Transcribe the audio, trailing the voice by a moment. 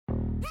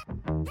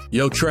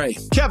Yo, Trey.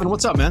 Kevin,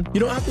 what's up, man? You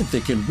know, I've been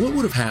thinking, what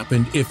would have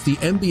happened if the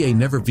NBA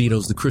never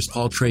vetoes the Chris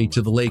Paul trade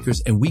to the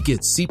Lakers and we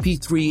get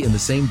CP3 in the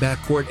same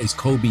backcourt as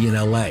Kobe in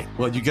LA?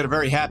 Well, you get a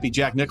very happy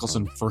Jack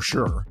Nicholson for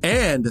sure.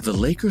 And the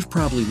Lakers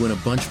probably win a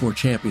bunch more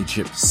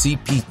championships.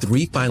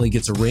 CP3 finally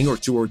gets a ring or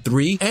two or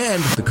three,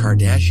 and the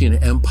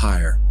Kardashian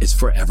empire is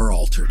forever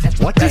altered.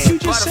 What did you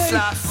just say?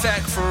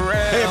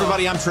 Hey,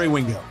 everybody, I'm Trey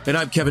Wingo. And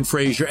I'm Kevin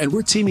Frazier, and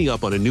we're teaming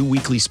up on a new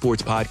weekly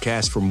sports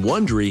podcast from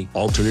Wondery,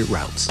 Alternate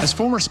Routes. As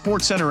former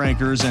Sports Center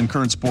anchors and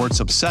current sports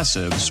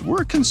obsessives,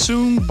 we're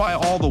consumed by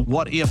all the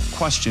what-if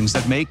questions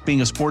that make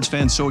being a sports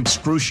fan so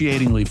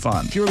excruciatingly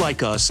fun. If you're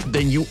like us,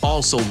 then you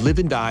also live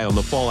and die on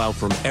the fallout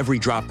from every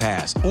drop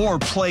pass. Or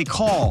play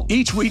call.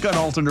 Each week on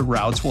Alternate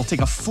Routes, we'll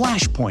take a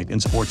flashpoint in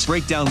sports,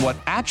 break down what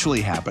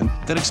actually happened,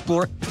 then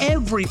explore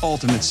every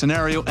alternate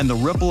scenario and the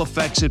ripple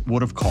effects it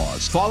would have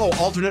caused. Follow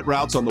Alternate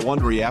Routes on the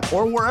Wondery app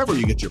or wherever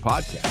you get your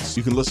podcasts.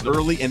 You can listen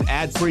early and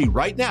ad-free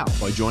right now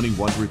by joining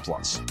Wondery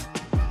Plus.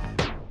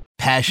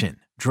 Passion,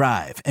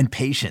 drive, and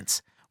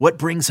patience. What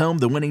brings home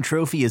the winning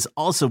trophy is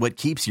also what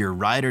keeps your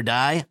ride or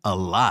die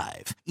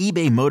alive.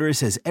 eBay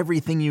Motors has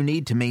everything you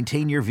need to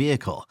maintain your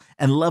vehicle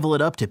and level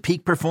it up to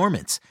peak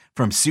performance,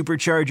 from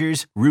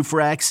superchargers, roof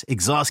racks,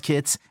 exhaust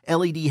kits,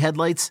 LED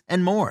headlights,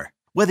 and more.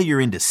 Whether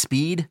you're into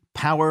speed,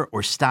 power,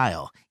 or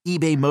style,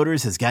 eBay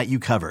Motors has got you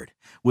covered.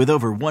 With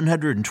over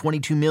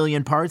 122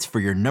 million parts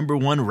for your number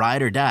one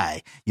ride or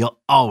die,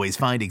 you'll always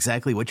find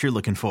exactly what you're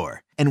looking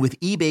for. And with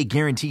eBay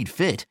Guaranteed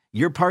Fit,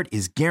 your part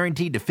is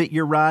guaranteed to fit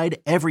your ride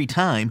every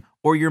time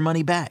or your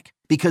money back.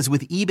 Because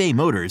with eBay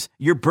Motors,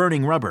 you're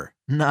burning rubber,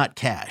 not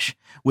cash.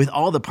 With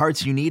all the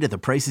parts you need at the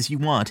prices you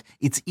want,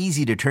 it's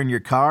easy to turn your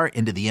car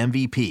into the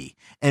MVP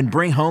and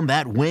bring home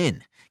that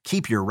win.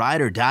 Keep your ride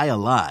or die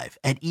alive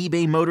at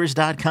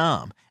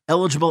ebaymotors.com.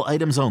 Eligible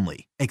items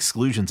only.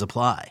 Exclusions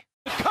apply.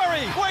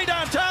 Curry, way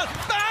downtown.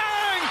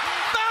 Bang!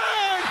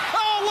 Bang!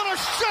 Oh, what a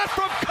shot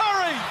from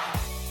Curry!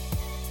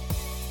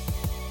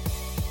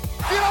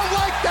 You don't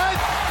like that?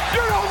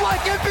 You don't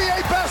like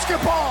NBA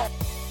basketball!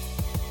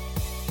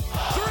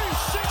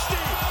 360!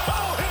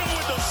 Oh, hit him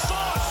with the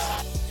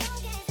sauce!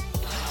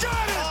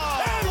 Got it!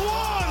 And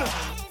one!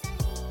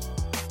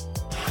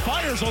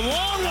 Fires a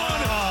long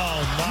one!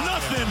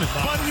 Nothing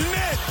but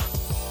net!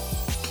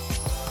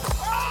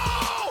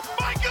 Oh,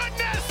 my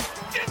goodness!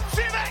 Didn't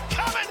see that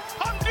coming!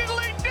 I'm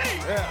diddling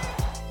deep!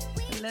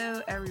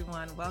 Hello,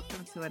 everyone.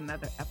 Welcome to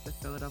another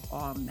episode of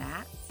All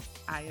Nats.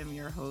 I am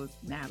your host,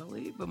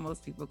 Natalie, but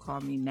most people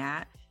call me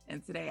Nat.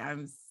 And today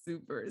I'm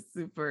super,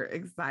 super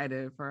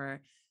excited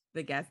for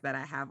the guest that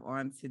I have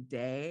on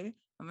today.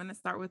 I'm going to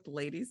start with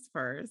ladies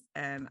first.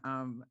 And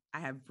I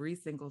have Bree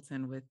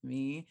Singleton with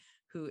me,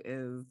 who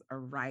is a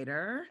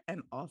writer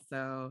and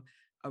also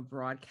a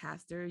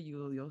broadcaster.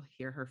 You'll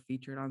hear her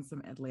featured on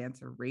some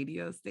Atlanta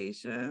radio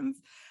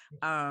stations.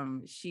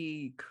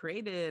 She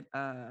created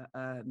a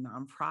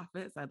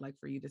nonprofit. So I'd like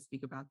for you to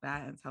speak about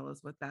that and tell us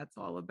what that's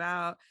all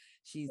about.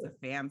 She's a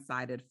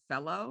fan-sided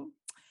fellow.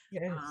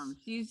 Yes.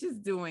 She's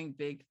just doing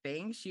big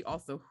things. She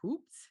also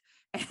hooped.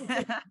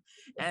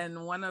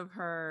 And one of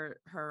her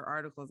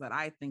articles that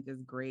I think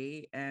is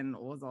great and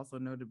was also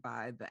noted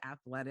by The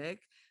Athletic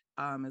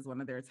as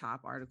one of their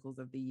top articles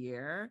of the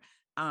year.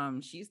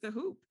 She used to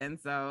hoop. And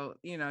so,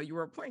 you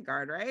were a point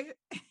guard, right?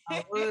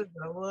 I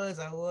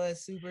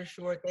was super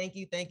short. Thank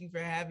you for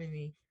having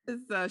me.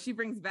 So she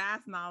brings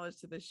vast knowledge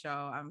to the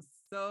show. I'm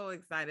so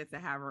excited to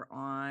have her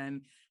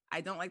on.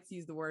 I don't like to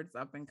use the words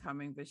up and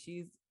coming, but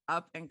she's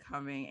up and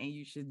coming, and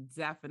you should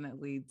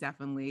definitely,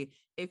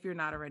 if you're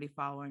not already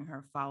following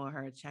her, follow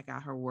her, check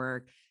out her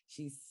work.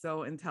 She's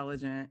so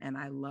intelligent, and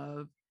I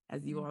love,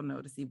 as you all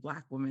know, to see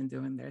Black women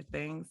doing their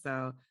thing.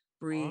 So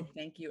Bree,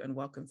 thank you and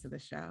welcome to the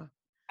show.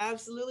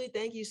 Absolutely.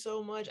 Thank you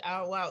so much.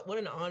 Wow, what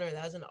an honor.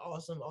 That was an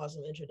awesome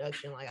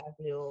introduction. Like,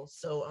 I feel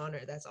so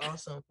honored. That's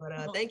awesome.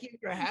 But thank you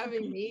for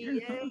having me.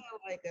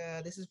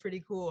 Yeah, this is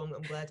pretty cool. I'm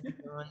glad to be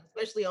on,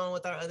 especially on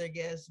with our other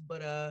guests.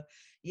 But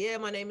yeah,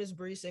 my name is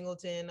Bree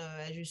Singleton.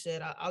 As you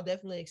said, I'll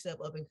definitely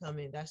accept up and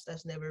coming.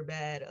 That's never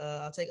bad.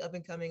 I'll take up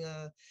and coming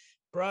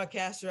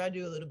broadcaster. I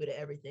do a little bit of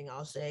everything,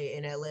 I'll say,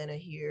 in Atlanta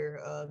here.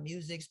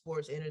 Music,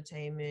 sports,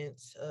 entertainment,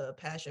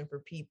 passion for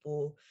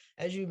people.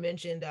 As you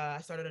mentioned, I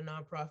started a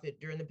nonprofit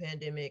during the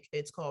pandemic.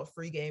 It's called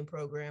Free Game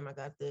Program. I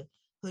got the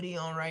hoodie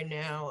on right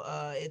now.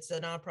 It's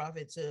a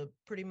nonprofit to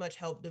pretty much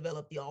help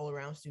develop the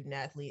all-around student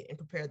athlete and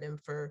prepare them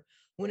for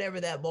whenever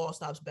that ball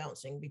stops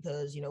bouncing,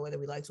 because, whether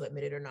we like to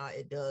admit it or not,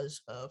 it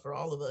does for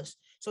all of us.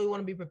 So we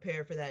want to be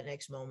prepared for that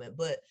next moment.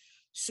 But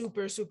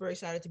super, super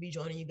excited to be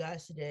joining you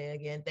guys today.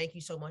 Again, thank you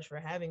so much for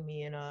having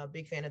me, and a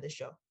big fan of the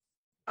show.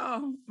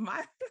 Oh,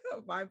 my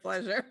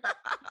pleasure.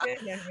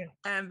 Yeah.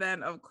 And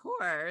then, of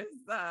course,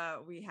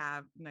 we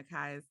have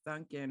Nekias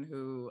Duncan,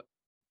 who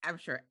I'm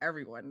sure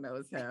everyone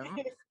knows him.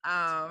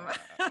 I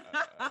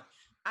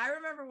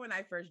remember when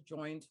I first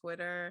joined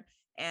Twitter,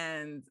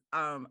 and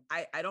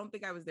I don't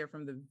think I was there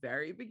from the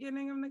very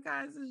beginning of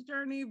Nekias'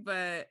 journey,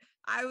 but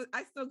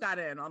I still got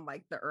in on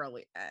like the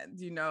early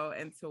end,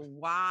 and to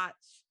watch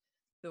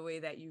the way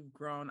that you've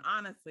grown.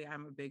 Honestly,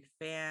 I'm a big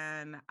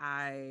fan.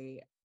 I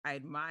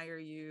admire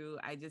you.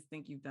 I just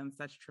think you've done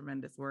such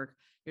tremendous work.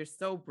 You're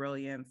so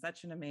brilliant,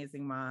 such an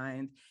amazing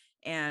mind.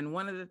 And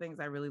one of the things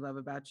I really love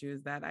about you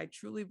is that I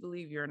truly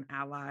believe you're an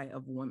ally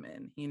of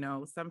women. You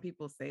know, some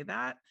people say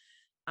that,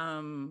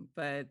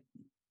 but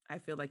I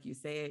feel like you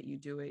say it, you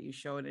do it, you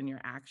show it in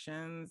your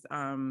actions.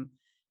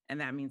 And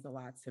that means a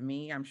lot to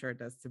me. I'm sure it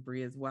does to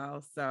Bree as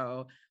well.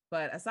 So,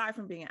 but aside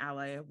from being an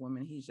ally of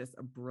women, he's just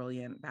a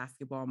brilliant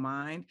basketball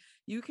mind.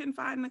 You can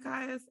find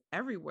Nekias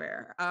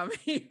everywhere.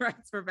 He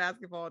writes for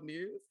Basketball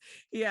News.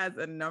 He has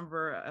a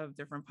number of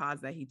different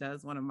pods that he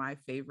does. One of my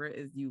favorite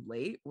is You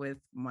Late with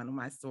one of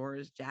my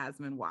stores,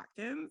 Jasmine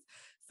Watkins.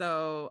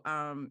 So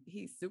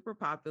he's super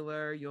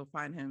popular. You'll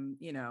find him,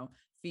 you know,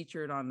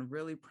 featured on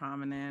really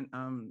prominent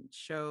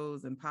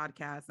shows and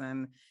podcasts,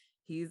 and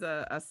he's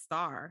a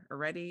star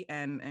already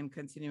and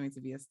continuing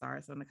to be a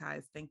star. So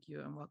Nekias, thank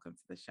you and welcome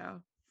to the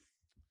show.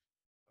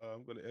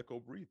 I'm going to echo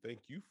Bree. Thank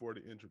you for the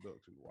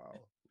introduction. Wow.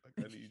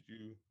 Like, I need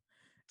you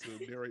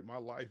to narrate my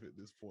life at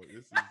this point.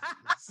 This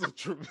is a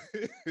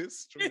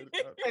tremendous.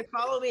 Hey,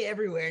 follow me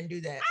everywhere and do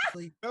that,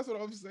 please. That's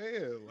what I'm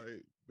saying.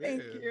 Like,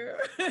 man, thank you.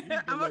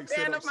 I'm a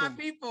fan of my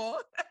people.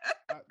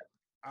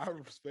 I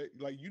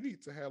respect, like, you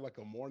need to have like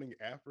a morning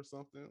app or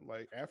something,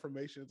 like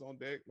affirmations on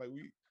deck. Like,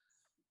 we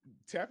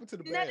tap into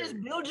the bag. Didn't that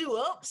just build you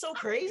up so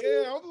crazy?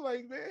 Yeah, I was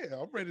like, man,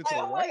 I'm ready to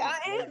write.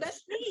 I am.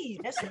 That's me.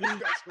 That's me.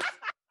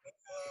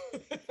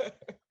 Like,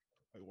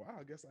 wow,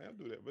 I guess I am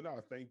doing that. But no,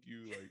 thank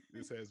you. Like,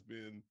 this has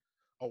been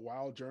a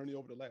wild journey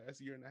over the last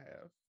year and a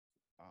half.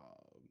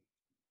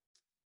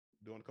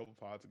 Doing a couple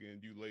pods again.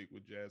 You Late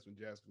with Jasmine.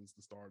 Jasmine's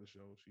the star of the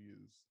show. She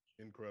is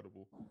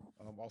incredible.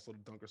 Also the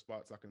Dunker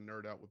Spots. I can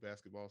nerd out with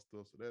basketball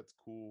stuff, so that's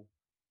cool.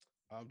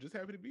 I'm just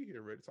happy to be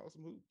here, ready to talk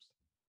some hoops.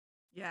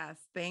 Yes,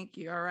 thank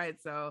you. All right,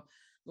 so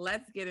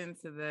let's get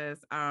into this.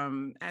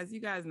 As you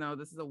guys know,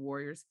 this is a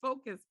Warriors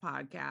focused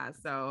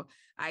podcast. So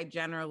I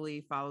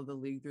generally follow the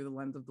league through the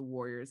lens of the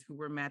Warriors, who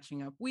we're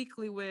matching up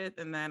weekly with,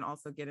 and then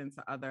also get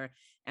into other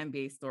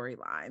NBA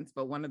storylines.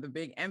 But one of the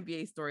big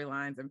NBA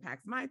storylines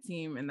impacts my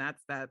team, and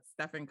that's that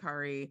Stephen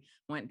Curry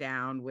went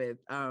down with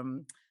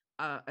an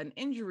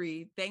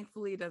injury.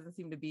 Thankfully, it doesn't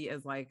seem to be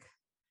as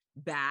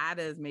bad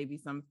as maybe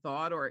some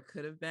thought, or it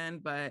could have been,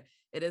 but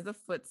it is a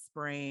foot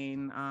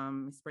sprain.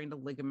 He sprained a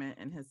ligament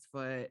in his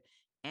foot,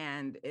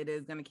 and it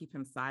is going to keep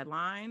him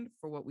sidelined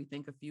for what we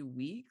think a few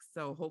weeks.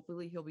 So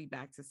hopefully he'll be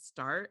back to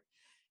start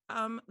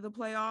the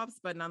playoffs,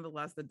 but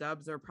nonetheless, the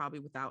Dubs are probably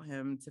without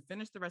him to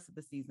finish the rest of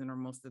the season or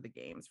most of the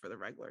games for the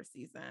regular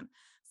season.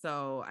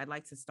 So I'd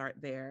like to start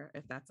there,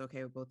 if that's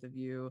okay with both of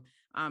you,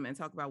 and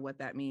talk about what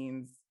that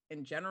means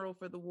in general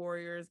for the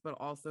Warriors, but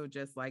also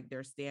just like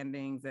their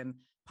standings and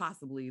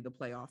possibly the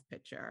playoff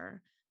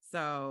picture.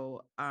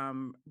 So,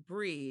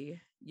 Bree,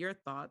 your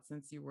thoughts,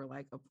 since you were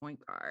like a point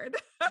guard.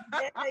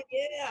 I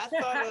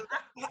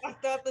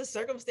thought the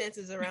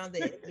circumstances around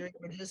the injury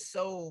were just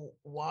so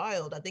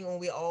wild. I think when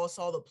we all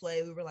saw the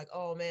play, we were like,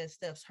 oh man,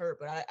 Steph's hurt,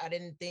 but I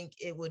didn't think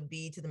it would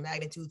be to the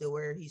magnitude of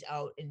where he's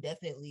out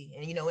indefinitely.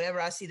 And, you know, whenever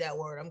I see that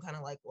word, I'm kind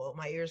of like, well,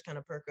 my ears kind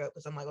of perk up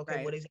because I'm like,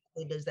 okay, What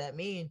exactly does that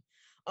mean?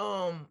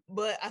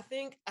 But I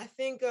think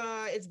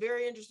it's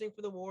very interesting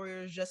for the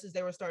Warriors. Just as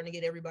they were starting to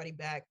get everybody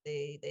back,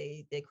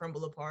 they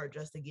crumble apart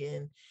just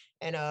again.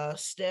 And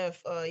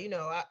Steph, you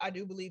know, I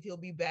do believe he'll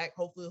be back.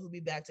 Hopefully he'll be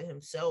back to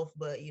himself.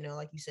 But, you know,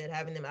 like you said,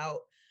 having them out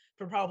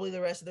for probably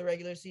the rest of the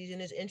regular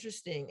season is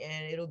interesting,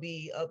 and it'll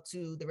be up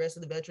to the rest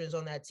of the veterans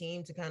on that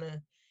team to kind of,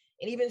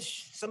 and even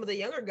some of the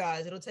younger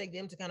guys, it'll take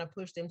them to kind of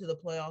push them to the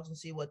playoffs and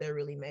see what they're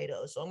really made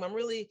of. So I'm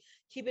really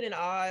keeping an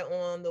eye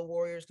on the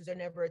Warriors because they're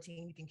never a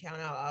team you can count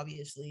out,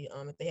 obviously.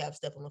 If they have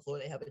Steph on the floor,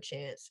 they have a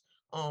chance.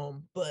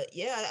 But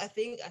yeah, I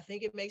think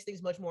it makes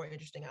things much more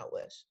interesting out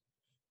west.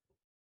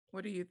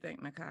 What do you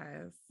think,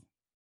 Nekias?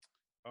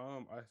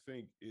 I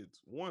think it's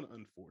one,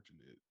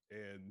 unfortunate,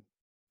 and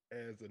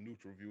as a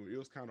neutral viewer, it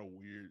was kind of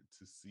weird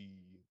to see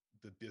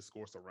the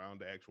discourse around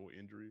the actual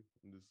injury.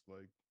 And just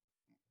like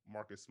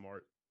Marcus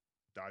Smart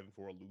diving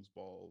for a loose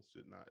ball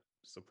should not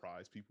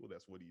surprise people.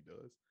 That's what he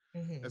does.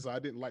 Mm-hmm. And so I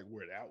didn't like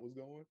where that was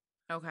going.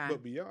 Okay.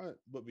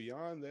 But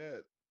beyond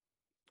that,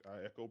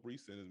 I echo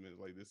Bree's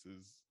sentiment. Like, this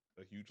is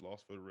a huge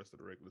loss for the rest of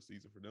the regular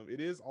season for them. It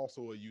is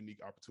also a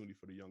unique opportunity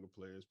for the younger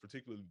players,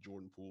 particularly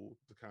Jordan Poole,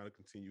 to kind of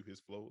continue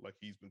his flow. Like,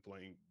 he's been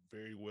playing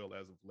very well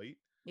as of late.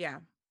 Yeah.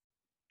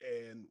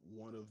 And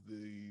one of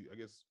the, I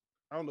guess,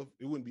 I don't know if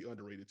it wouldn't be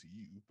underrated to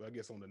you, but I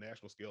guess on the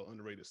national scale,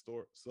 underrated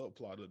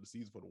subplot of the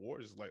season for the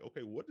Warriors is like,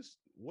 okay, what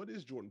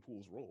is Jordan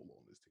Poole's role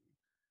on this team?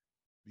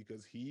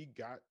 Because he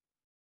got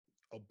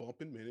a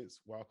bump in minutes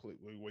while we're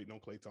waiting on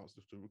Klay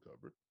Thompson to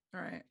recover.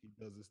 All right. He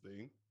does his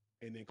thing.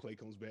 And then Klay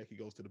comes back, he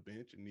goes to the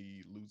bench and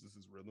he loses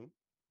his rhythm.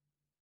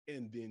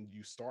 And then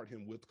you start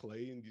him with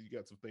Klay and you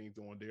got some things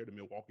going there. The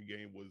Milwaukee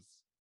game was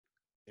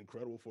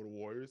incredible for the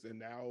Warriors. And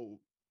now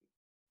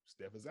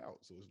Steph is out.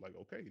 So it's like,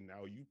 okay,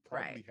 now you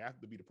probably have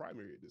to be the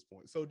primary at this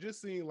point. So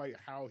just seeing like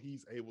how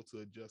he's able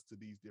to adjust to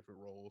these different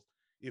roles,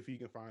 if he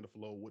can find a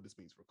flow, what this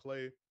means for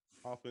Klay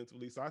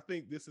offensively. So I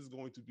think this is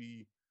going to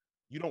be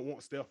you don't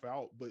want Steph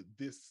out, but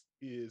this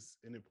is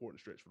an important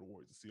stretch for the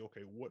Warriors to see,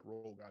 okay, what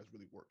role guys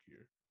really work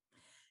here.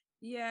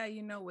 Yeah,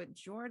 with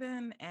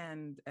Jordan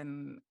and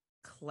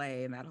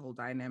Clay and that whole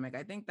dynamic,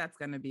 I think that's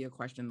going to be a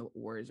question the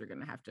Warriors are going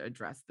to have to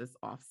address this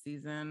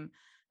offseason.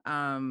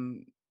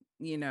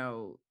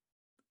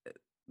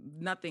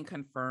 Nothing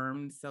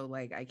confirmed, so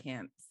like I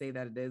can't say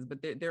that it is, but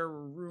there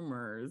were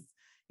rumors,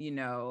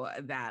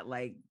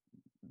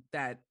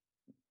 that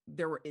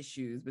there were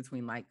issues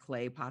between like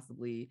Clay,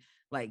 possibly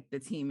like the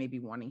team maybe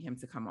wanting him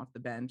to come off the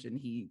bench, and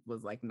he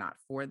was like not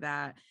for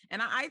that.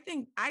 And I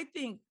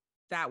think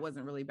that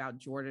wasn't really about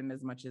Jordan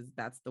as much as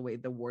that's the way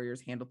the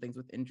Warriors handle things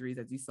with injuries.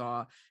 As you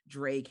saw,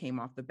 Dre came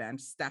off the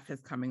bench. Steph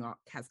has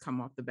come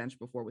off the bench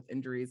before with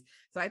injuries.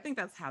 So I think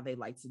that's how they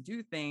like to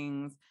do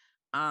things.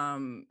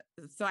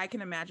 So I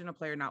can imagine a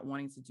player not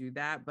wanting to do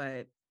that,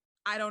 but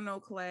I don't know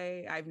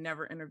Clay. I've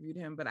never interviewed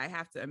him, but I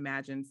have to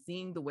imagine,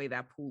 seeing the way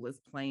that Poole is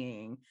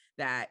playing,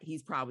 that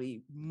he's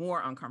probably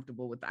more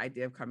uncomfortable with the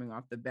idea of coming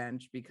off the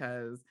bench,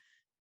 because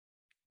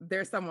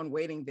there's someone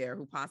waiting there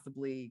who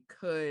possibly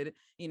could,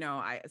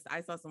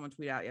 I saw someone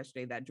tweet out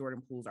yesterday that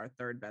Jordan Poole's our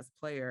third best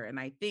player. And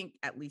I think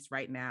at least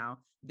right now,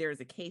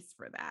 there's a case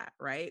for that,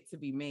 right? To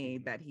be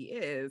made that he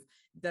is.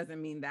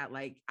 Doesn't mean that,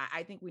 like,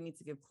 I think we need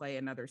to give Clay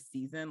another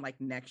season, like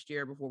next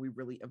year, before we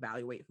really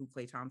evaluate who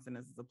Klay Thompson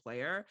is as a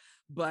player.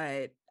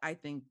 But I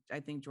think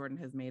Jordan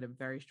has made a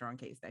very strong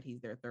case that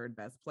he's their third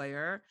best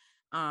player.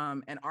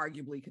 And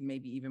arguably could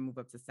maybe even move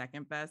up to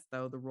second best,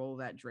 though the role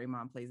that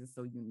Draymond plays is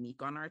so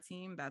unique on our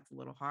team. That's a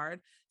little hard.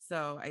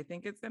 So I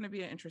think it's going to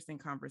be an interesting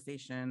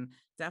conversation.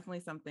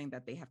 Definitely something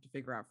that they have to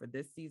figure out for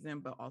this season,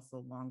 but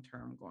also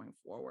long-term going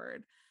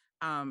forward.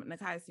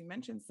 Nekias, you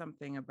mentioned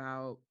something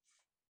about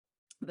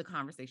the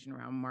conversation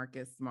around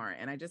Marcus Smart,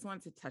 and I just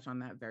wanted to touch on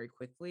that very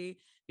quickly,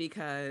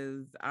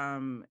 because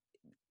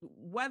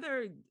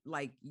whether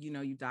like,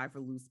 you dive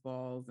for loose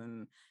balls,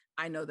 and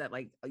I know that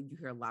like you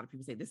hear a lot of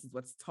people say, this is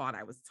what's taught.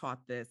 I was taught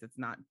this, it's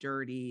not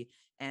dirty,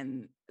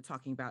 and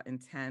talking about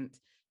intent.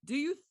 Do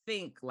you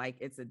think like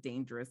it's a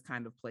dangerous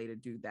kind of play to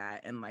do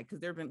that? And like,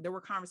 because there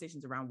were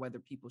conversations around whether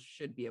people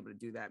should be able to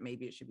do that.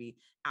 Maybe it should be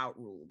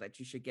outruled, that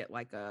you should get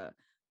like a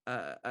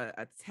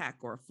tech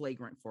or a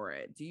flagrant for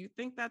it. Do you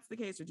think that's the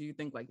case, or do you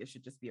think like it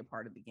should just be a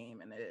part of the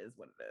game and it is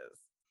what it is?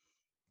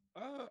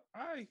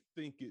 I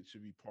think it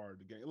should be part of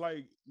the game.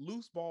 Like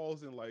loose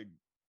balls, and like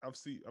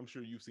I'm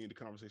sure you've seen the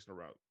conversation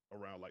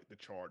around like the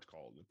charge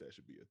call, if that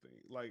should be a thing.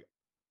 Like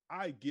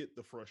I get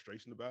the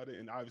frustration about it,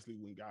 and obviously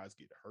when guys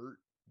get hurt,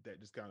 that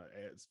just kind of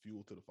adds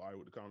fuel to the fire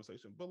with the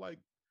conversation. But like,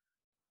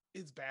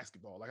 it's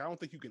basketball. Like I don't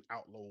think you can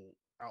outlaw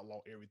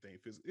everything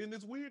physical. And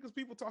it's weird because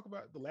people talk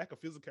about the lack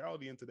of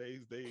physicality in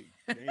today's game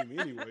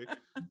anyway.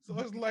 So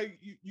it's like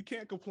you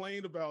can't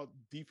complain about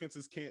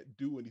defenses can't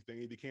do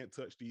anything. They can't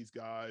touch these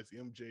guys.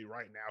 MJ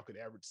right now could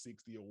average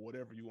 60 or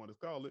whatever you want to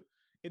call it.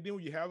 And then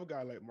when you have a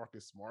guy like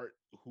Marcus Smart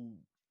who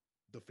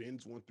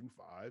defends 1 through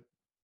 5,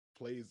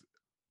 plays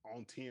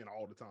on 10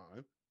 all the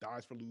time,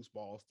 dives for loose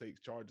balls,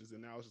 takes charges,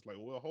 and now it's just like,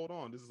 well, hold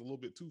on, this is a little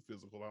bit too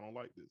physical. I don't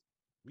like this.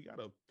 We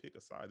gotta pick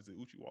a side. Is it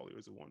Uchiwali or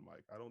is it One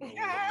Mike? I don't know.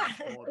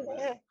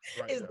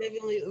 It's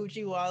definitely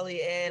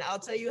Uchiwali, and I'll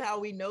tell you how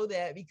we know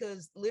that,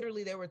 because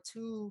literally there were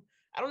two.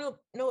 I don't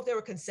know if they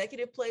were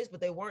consecutive plays, but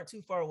they weren't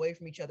too far away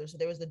from each other. So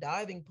there was the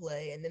diving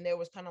play, and then there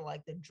was kind of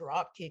like the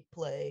drop kick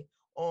play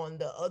on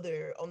the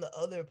other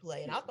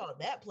play. And I thought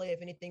that play,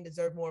 if anything,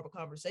 deserved more of a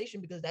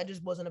conversation, because that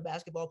just wasn't a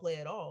basketball play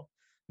at all.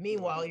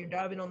 Meanwhile, you're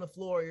diving on the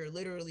floor, you're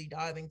literally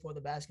diving for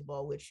the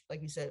basketball, which,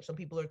 like you said, some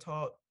people are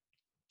taught.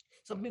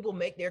 Some people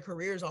make their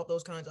careers off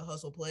those kinds of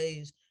hustle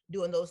plays,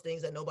 doing those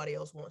things that nobody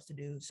else wants to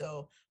do.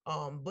 So,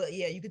 but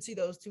yeah, you could see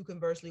those two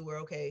conversely, where,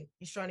 okay,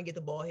 he's trying to get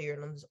the ball here,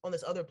 and on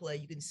this other play,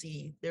 you can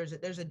see there's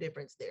a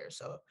difference there.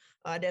 So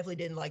I definitely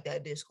didn't like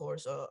that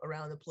discourse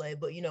around the play.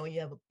 But, when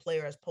you have a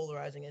player as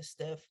polarizing as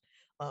Steph,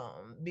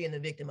 being the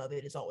victim of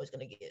it, it's always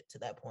going to get to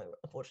that point,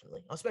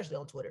 unfortunately, especially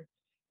on Twitter.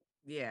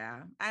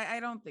 Yeah, I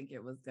don't think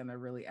it was gonna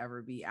really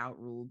ever be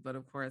outruled, but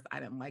of course I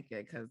didn't like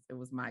it because it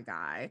was my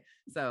guy.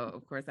 So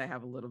of course I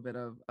have a little bit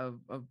of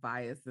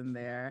bias in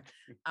there.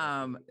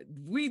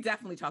 We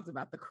definitely talked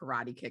about the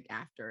karate kick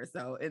after.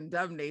 So in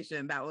Dub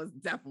Nation, that was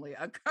definitely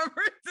a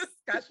covered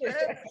discussion.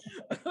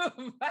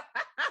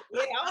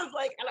 Yeah, I was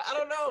like, I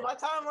don't know. My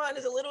timeline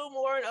is a little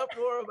more in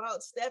uproar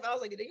about Steph. I was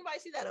like, did anybody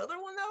see that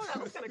other one though?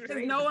 That was kind of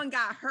crazy. No one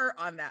got hurt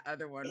on that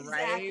other one,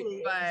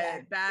 exactly,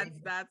 right? But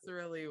that's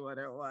really what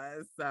it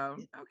was. So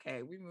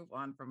okay, we move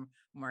on from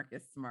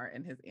Marcus Smart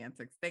and his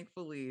antics.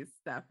 Thankfully,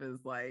 Steph is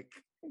like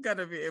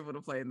gonna be able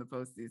to play in the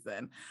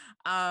postseason.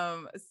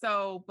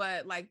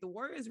 But like the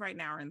Warriors right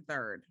now are in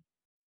third,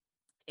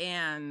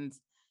 and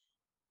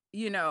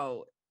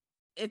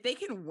if they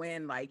can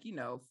win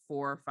 4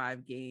 or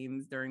 5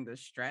 games during the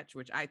stretch,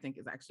 which I think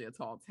is actually a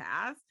tall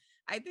task,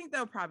 I think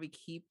they'll probably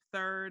keep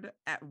third,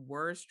 at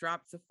worst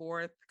drop to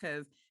fourth,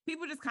 because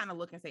people just kind of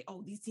look and say,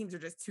 oh, these teams are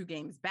just 2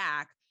 games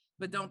back,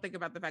 but don't think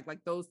about the fact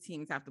like those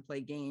teams have to play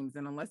games.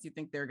 And unless you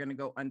think they're going to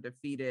go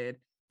undefeated,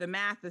 the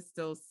math is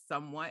still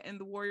somewhat in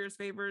the Warriors'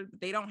 favor.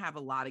 They don't have a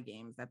lot of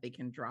games that they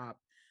can drop.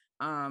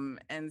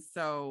 And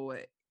so,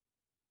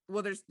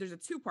 well, there's a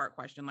two-part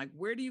question. Like,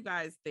 where do you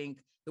guys think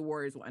the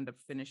Warriors will end up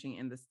finishing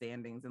in the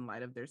standings in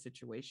light of their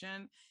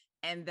situation?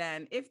 And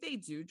then if they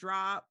do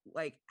drop,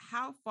 like,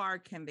 how far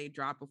can they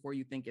drop before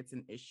you think it's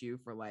an issue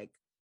for like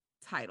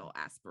title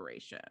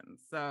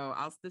aspirations? So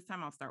this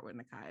time I'll start with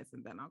Nekias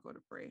and then I'll go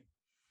to Bree.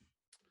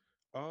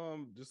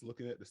 Just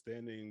looking at the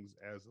standings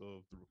as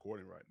of the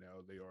recording right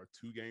now, they are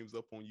 2 games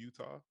up on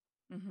Utah.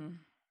 Mm-hmm.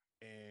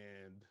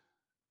 And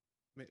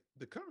man,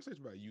 the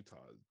conversation about Utah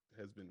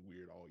has been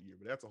weird all year,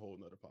 but that's a whole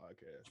nother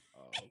podcast.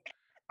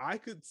 I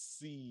could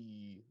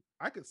see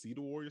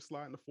the Warriors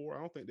sliding to 4. I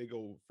don't think they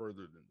go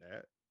further than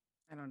that.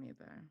 I don't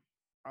either.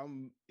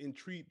 I'm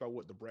intrigued by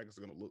what the brackets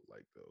are going to look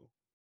like, though,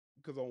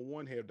 because on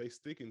one hand, if they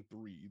stick in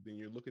 3, then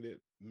you're looking at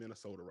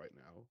Minnesota right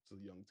now. It's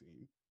a young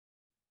team,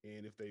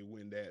 and if they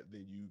win that,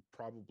 then you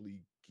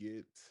probably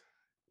get,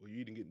 well,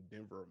 you either get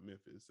Denver or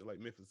Memphis. So, like,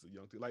 Memphis is a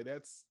young team. Like,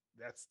 that's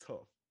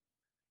tough.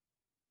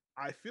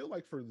 I feel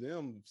like for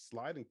them,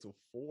 sliding to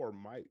 4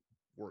 might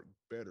work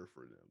better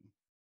for them.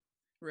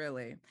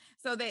 Really?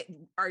 So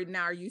are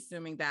you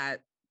assuming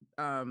that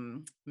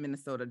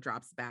Minnesota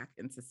drops back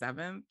into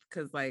 7th?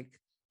 Because like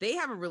they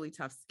have a really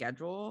tough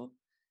schedule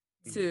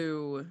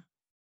to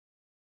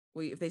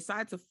if they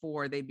slide to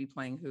 4, they'd be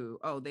playing who?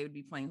 Oh, they would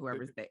be playing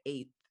whoever's the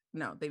 8th.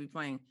 No, they'd be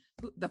playing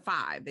the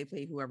 5. They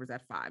play whoever's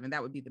at 5, and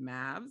that would be the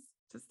Mavs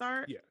to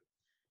start.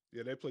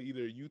 Yeah, they play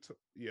either Utah.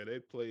 Yeah, they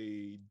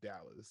play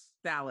Dallas.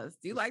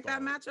 Do you like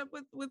that matchup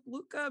with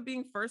Luka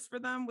being first for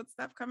them with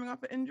Steph coming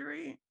off an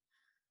injury?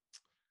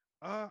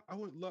 I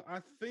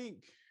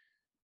think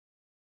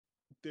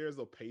there's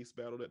a pace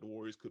battle that the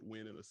Warriors could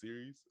win in a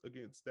series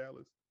against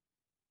Dallas.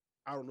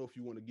 I don't know if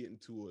you want to get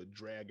into a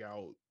drag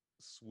out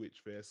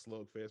switch fest,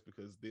 slug fest,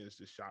 because then it's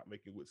just shot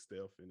making with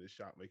Steph and it's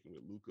shot making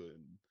with Luka,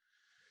 and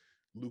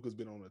Luka's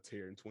been on a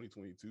tear in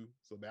 2022,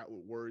 so that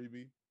would worry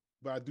me.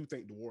 But I do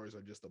think the Warriors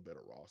are just a better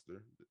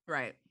roster.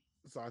 Right.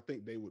 So I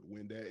think they would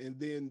win that. And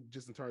then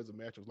just in terms of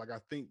matchups, like I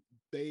think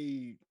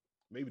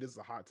maybe this is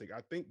a hot take,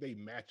 I think they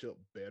match up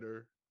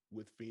better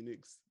with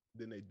Phoenix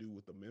than they do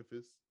with the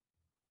Memphis.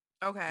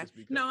 Okay.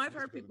 No, I've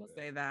heard people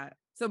say that.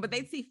 So, but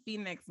they'd see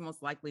Phoenix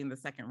most likely in the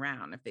second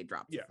round if they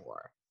drop to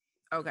 4.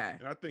 Okay.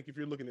 And I think if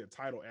you're looking at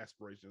title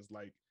aspirations,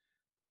 like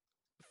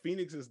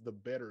Phoenix is the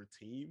better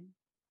team.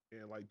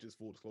 And like just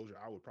full disclosure,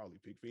 I would probably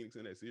pick Phoenix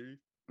in that series.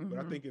 But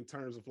I think in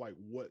terms of like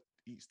what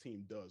each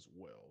team does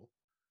well,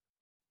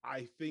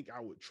 I think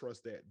I would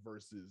trust that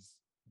versus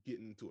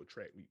getting into a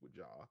track meet with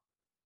Ja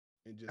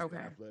and just the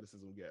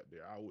athleticism gap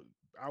there.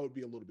 I would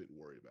be a little bit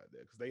worried about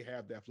that because they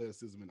have the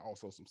athleticism and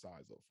also some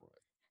size up front.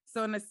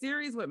 So in a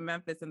series with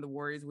Memphis and the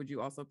Warriors, would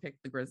you also pick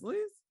the Grizzlies?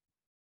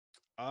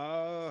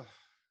 I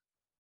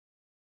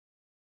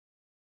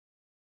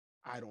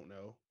don't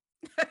know.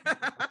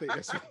 I think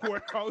that's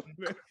where I was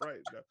at right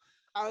now.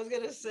 I was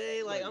gonna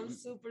say, like, I'm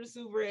super,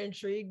 super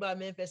intrigued by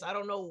Memphis. I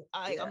don't know.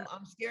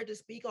 I'm scared to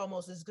speak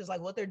almost, is because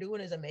like what they're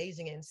doing is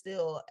amazing, and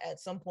still at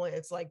some point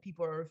it's like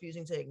people are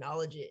refusing to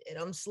acknowledge it. And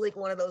I'm slick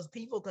one of those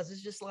people because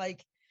it's just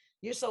like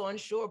you're so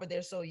unsure, but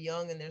they're so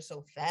young and they're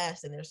so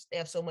fast and they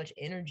have so much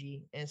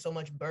energy and so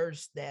much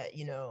burst that,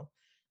 you know,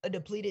 a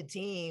depleted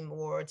team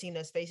or a team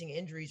that's facing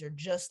injuries or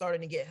just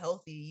starting to get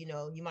healthy, you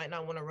know, you might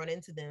not want to run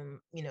into them,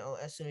 you know,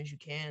 as soon as you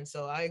can.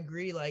 So I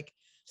agree, like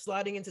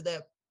sliding into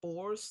that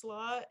 4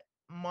 slot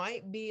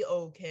might be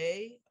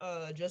okay,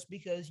 just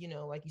because, you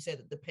know, like you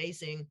said, the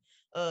pacing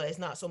is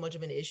not so much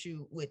of an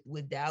issue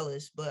with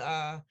Dallas. But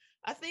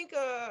I think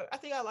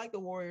I like the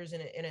Warriors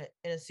in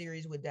a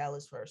series with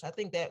Dallas first. I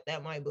think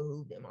that might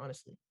behoove them,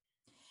 honestly.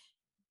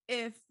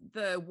 If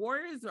the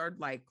Warriors are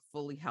like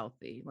fully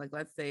healthy, like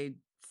let's say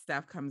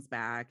Steph comes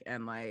back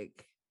and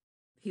like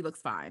he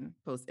looks fine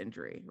post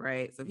injury,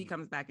 right? So if he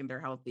comes back and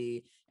they're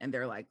healthy and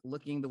they're like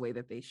looking the way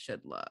that they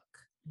should look.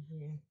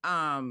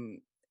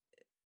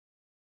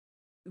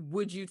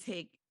 Would you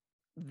take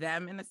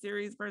them in a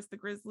series versus the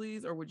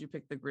Grizzlies, or would you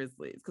pick the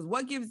Grizzlies? Because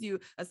what gives you,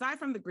 aside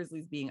from the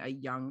Grizzlies being a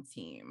young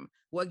team,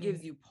 what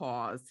gives you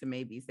pause to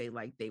maybe say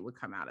like they would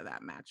come out of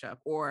that matchup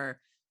or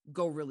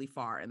go really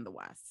far in the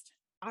West?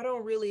 I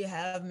don't really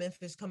have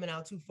Memphis coming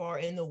out too far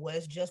in the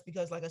West just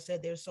because, like I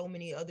said, there's so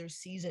many other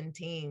seasoned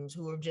teams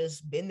who have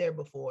just been there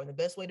before. And the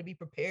best way to be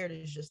prepared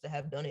is just to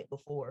have done it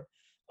before.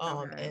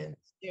 And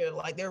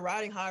they're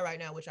riding high right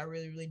now, which I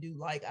really, really do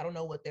like. I don't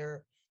know what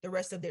the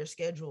rest of their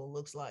schedule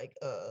looks like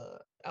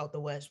out the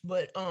West.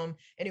 But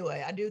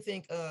anyway, I do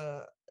think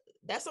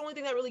that's the only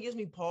thing that really gives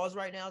me pause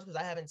right now, is because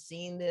I haven't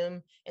seen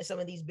them in some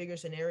of these bigger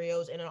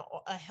scenarios. And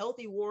a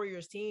healthy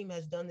Warriors team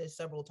has done this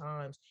several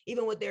times.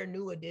 Even with their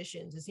new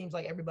additions, it seems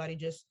like everybody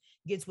just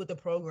gets with the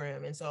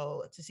program. And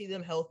so to see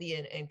them healthy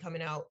and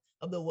coming out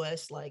of the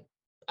West, like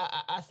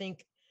I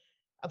think,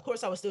 of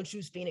course, I would still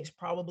choose Phoenix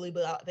probably,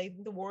 but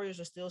the Warriors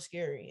are still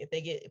scary if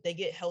they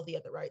get healthy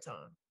at the right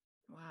time.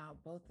 Wow,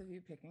 both of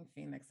you picking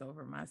Phoenix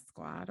over my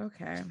squad.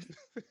 Okay.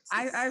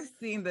 I've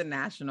seen the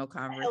national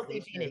conversation. A healthy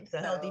Phoenix,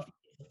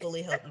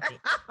 fully healthy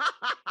Phoenix.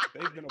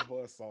 They've been a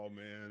buzzsaw,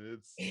 man.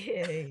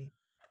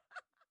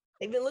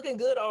 They've been looking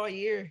good all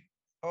year.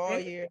 all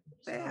year.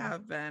 They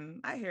have been.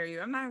 I hear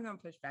you. I'm not even gonna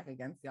push back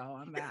against y'all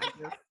on that.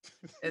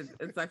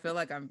 It's I feel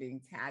like I'm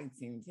being tag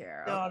teamed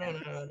here. No,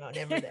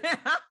 never that.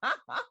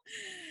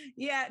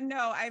 Yeah,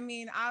 no, I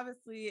mean,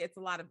 obviously it's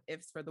a lot of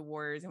ifs for the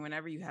Warriors. And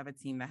whenever you have a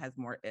team that has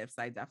more ifs,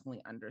 I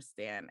definitely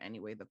understand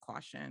anyway the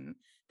caution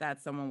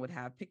that someone would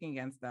have picking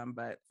against them.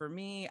 But for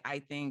me, I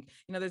think,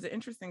 there's an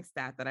interesting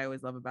stat that I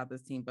always love about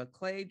this team, but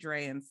Clay,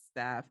 Dre, and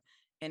Steph,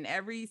 in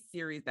every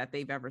series that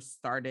they've ever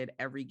started,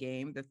 every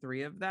game, the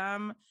three of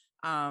them,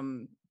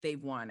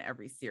 they've won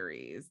every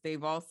series.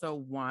 They've also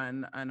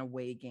won an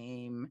away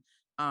game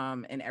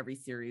in every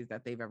series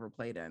that they've ever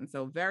played in.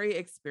 So very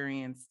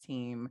experienced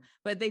team,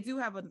 but they do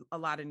have a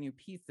lot of new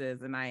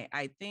pieces. And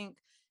I think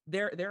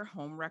their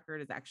home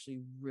record is actually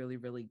really,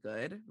 really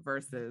good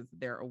versus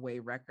their away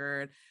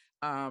record.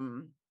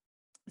 So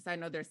I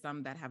know there's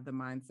some that have the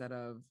mindset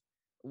of,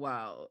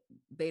 well,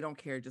 they don't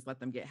care, just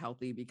let them get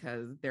healthy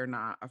because they're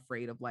not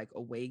afraid of like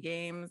away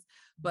games.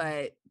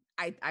 But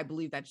I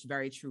believe that's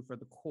very true for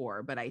the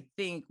core. But I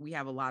think we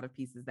have a lot of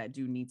pieces that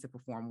do need to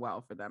perform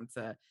well for them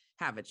to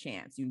have a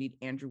chance. You need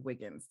Andrew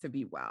Wiggins to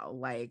be well,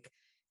 like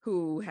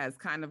who has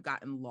kind of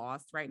gotten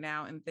lost right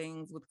now in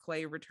things with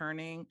Clay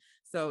returning.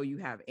 So you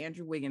have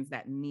Andrew Wiggins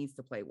that needs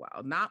to play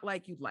well, not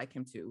like you'd like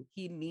him to.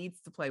 He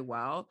needs to play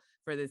well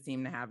for this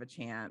team to have a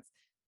chance.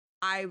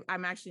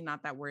 I'm actually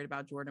not that worried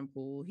about Jordan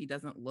Poole. He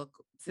doesn't look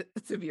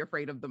to be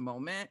afraid of the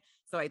moment.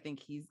 So I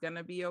think he's going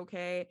to be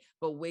okay.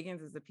 But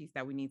Wiggins is a piece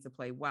that we need to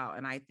play well.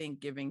 And I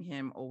think giving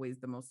him always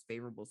the most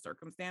favorable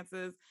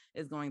circumstances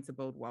is going to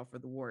bode well for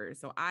the Warriors.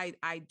 So I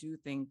do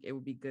think it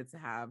would be good to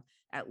have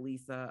at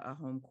least a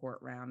home court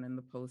round in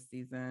the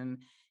postseason.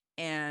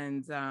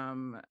 And,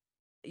 the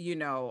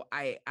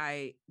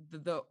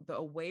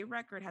away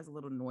record has a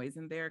little noise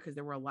in there because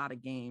there were a lot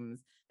of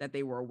games that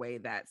they were away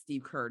that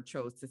Steve Kerr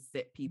chose to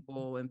sit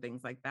people and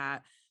things like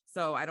that.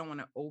 So I don't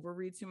want to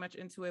overread too much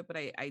into it, but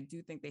I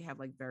do think they have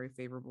like very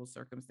favorable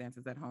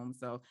circumstances at home.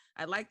 So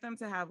I'd like them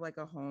to have like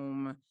a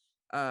home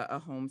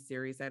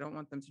series. I don't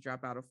want them to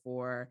drop out of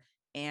 4.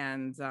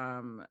 And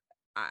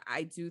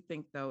I do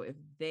think though, if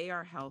they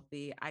are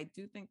healthy, I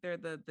do think they're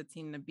the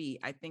team to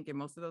beat. I think in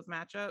most of those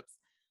matchups,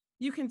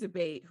 you can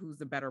debate who's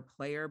the better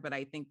player, but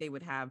I think they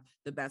would have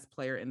the best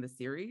player in the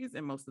series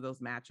in most of those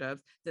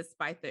matchups,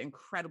 despite the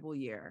incredible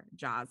year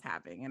Ja's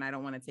having. And I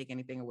don't want to take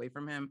anything away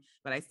from him,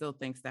 but I still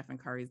think Stephen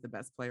Curry is the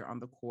best player on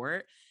the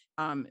court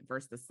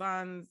versus the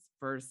Suns,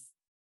 versus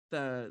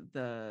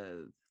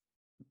the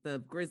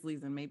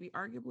Grizzlies, and maybe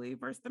arguably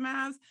versus the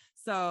Mavs.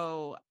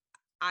 So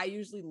I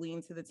usually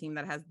lean to the team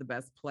that has the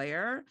best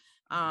player.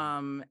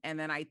 And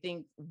then I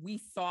think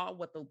we saw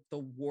what the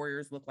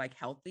Warriors look like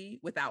healthy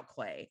without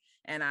Clay.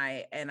 And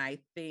I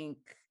think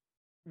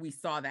we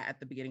saw that at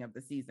the beginning of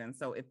the season.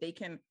 So if they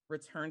can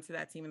return to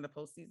that team in the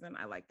postseason,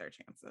 I like their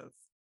chances.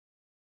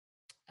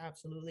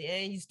 Absolutely.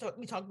 And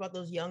we talked about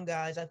those young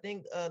guys. I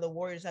think the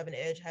Warriors have an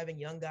edge having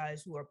young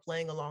guys who are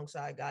playing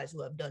alongside guys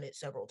who have done it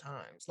several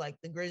times. Like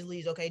the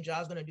Grizzlies, okay,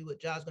 Ja's going to do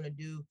what Ja's going to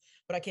do,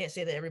 but I can't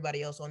say that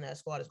everybody else on that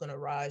squad is going to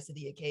rise to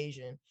the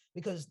occasion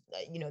because,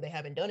 they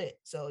haven't done it.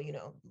 So,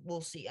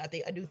 we'll see. I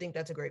do think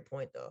that's a great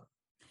point, though.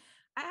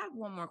 I have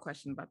one more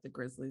question about the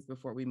Grizzlies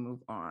before we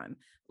move on.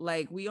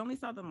 Like, we only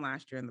saw them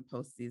last year in the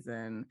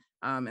postseason,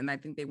 and I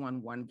think they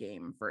won one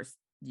game versus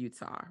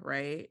Utah,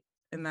 right?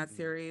 In that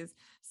series.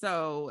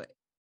 So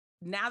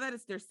now that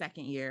it's their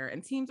second year,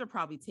 and teams are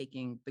probably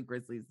taking the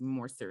Grizzlies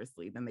more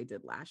seriously than they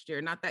did last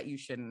year. Not that you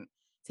shouldn't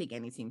take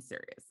any team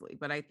seriously,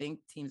 but I think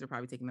teams are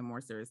probably taking them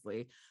more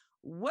seriously.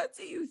 What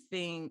do you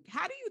think?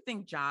 How do you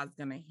think Ja's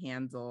going to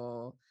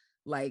handle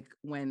like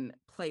when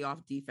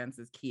playoff defense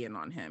is keying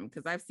on him?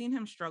 Because I've seen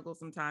him struggle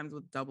sometimes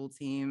with double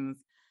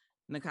teams,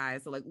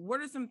 Nakai. So like, what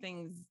are some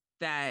things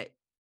that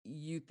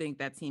you think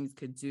that teams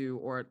could do,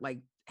 or like,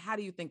 how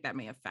do you think that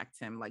may affect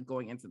him, like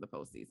going into the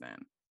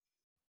postseason?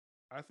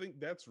 I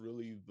think that's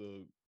really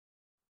the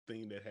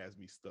thing that has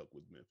me stuck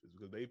with Memphis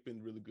because they've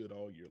been really good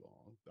all year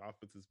long. The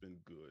offense has been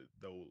good,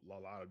 though a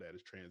lot of that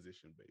is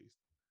transition based.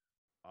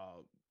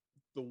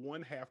 The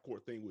one half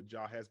court thing with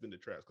Ja has been the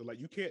trash because like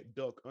you can't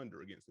duck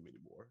under against him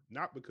anymore.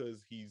 Not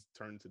because he's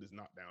turned to this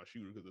knockdown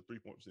shooter because the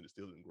 3-point percent is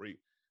still isn't great.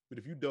 But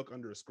if you duck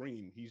under a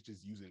screen, he's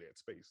just using that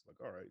space. Like,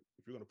 all right,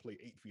 if you're going to play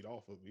 8 feet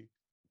off of me,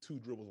 2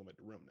 dribbles I'm at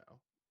the rim now,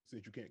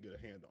 since you can't get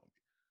a hand on me.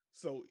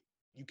 So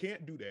you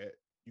can't do that.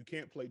 You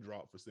can't play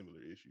drop for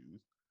similar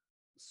issues.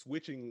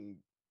 Switching,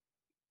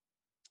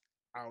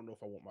 I don't know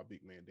if I want my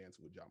big man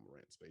dancing with Ja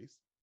Morant space.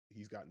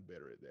 He's gotten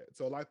better at that.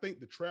 So I think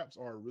the traps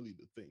are really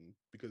the thing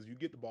because you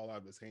get the ball out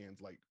of his hands,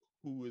 like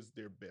who is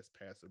their best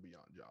passer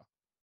beyond Ja?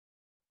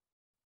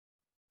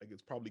 Like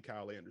it's probably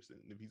Kyle Anderson.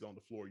 And if he's on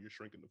the floor, you're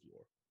shrinking the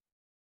floor.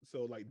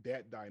 So like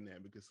that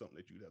dynamic is something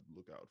that you'd have to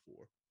look out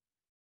for.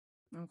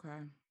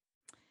 Okay.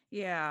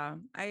 Yeah,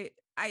 I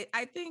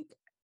think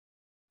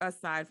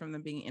aside from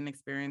them being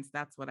inexperienced,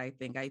 that's what I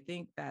think. I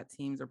think that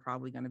teams are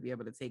probably going to be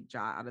able to take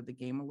Ja out of the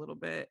game a little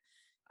bit.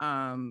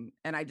 And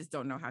I just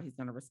don't know how he's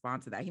going to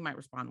respond to that. He might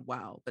respond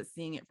well, but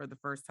seeing it for the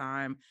first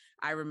time,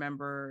 I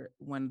remember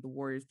when the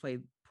Warriors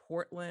played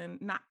Portland,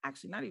 not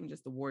even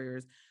just the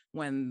Warriors,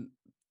 when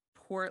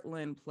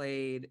Portland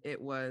played,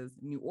 it was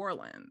New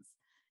Orleans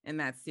in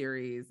that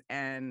series,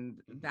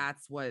 and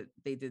that's what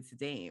they did to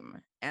Dame.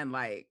 And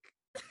like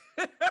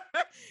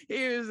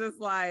he was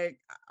just like,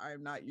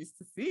 I'm not used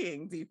to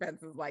seeing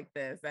defenses like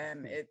this.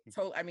 And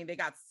they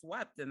got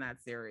swept in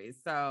that series.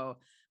 So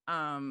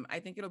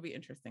I think it'll be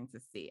interesting to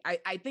see.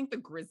 I think the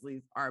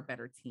Grizzlies are a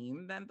better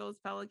team than those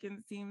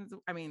Pelicans teams.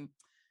 I mean,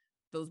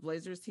 those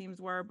Blazers teams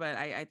were, but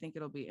I think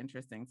it'll be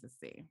interesting to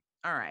see.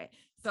 All right.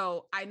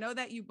 So I know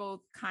that you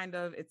both kind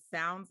of, it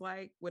sounds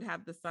like, would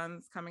have the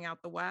Suns coming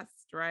out the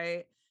West,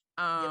 right?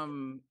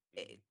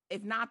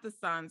 If not the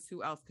Suns,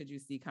 who else could you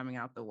see coming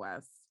out the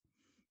West?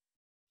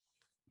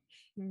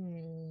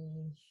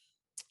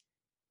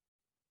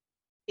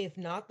 If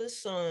not the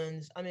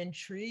Suns, I'm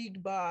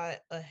intrigued by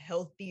a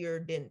healthier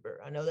Denver.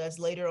 I know that's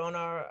later on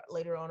our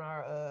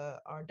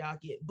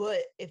docket,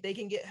 but if they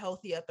can get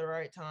healthy at the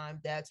right time,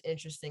 that's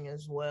interesting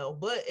as well.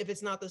 But if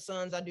it's not the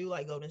Suns, I do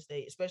like Golden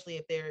State, especially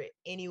if they're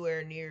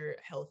anywhere near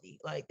healthy.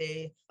 Like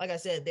I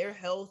said, their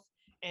health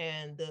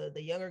and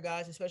the younger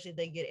guys, especially if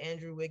they get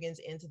Andrew Wiggins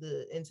into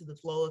the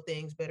flow of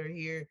things better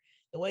here.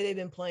 The way they've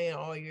been playing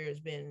all year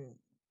has been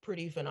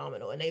pretty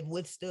phenomenal, and they've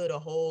withstood a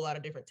whole lot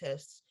of different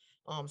tests.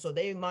 So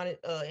they might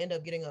end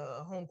up getting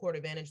a home court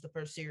advantage the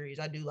first series.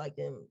 I do like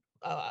them.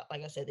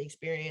 Like I said, the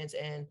experience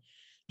and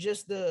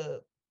just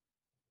the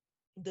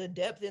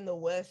depth in the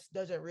West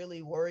doesn't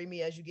really worry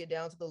me as you get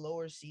down to the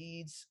lower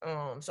seeds.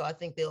 So I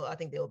think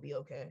they'll be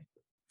okay.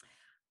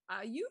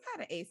 You've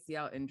had an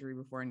ACL injury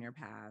before in your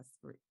past,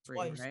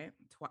 Twice. Right?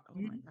 Oh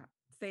my God.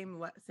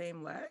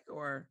 Same leg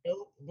or?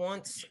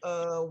 Once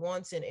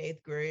in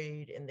 8th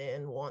grade, and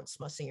then once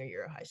my senior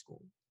year of high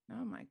school.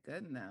 Oh my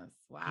goodness.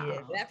 Wow.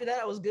 Yeah, but after that,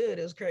 I was good.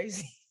 It was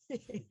crazy.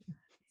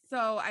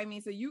 So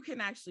you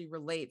can actually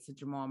relate to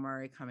Jamal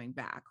Murray coming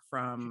back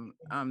from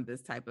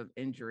this type of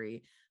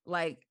injury.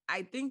 Like,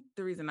 I think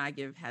the reason I'm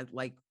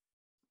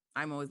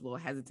always a little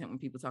hesitant when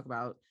people talk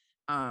about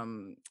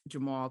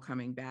Jamal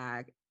coming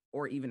back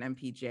or even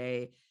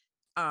MPJ.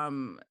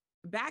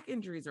 Back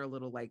injuries are a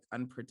little like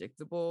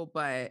unpredictable,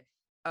 but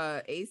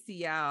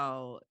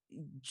ACL,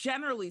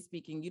 generally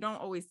speaking, you don't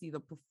always see the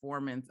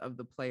performance of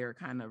the player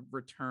kind of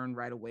return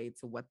right away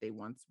to what they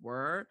once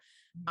were.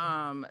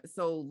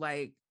 So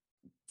like,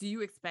 do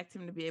you expect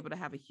him to be able to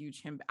have a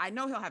huge impact? I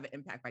know he'll have an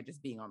impact by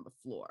just being on the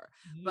floor,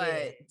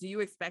 but do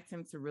you expect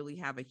him to really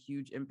have a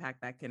huge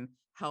impact that can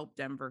help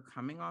Denver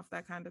coming off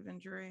that kind of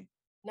injury?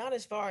 Not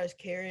as far as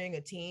carrying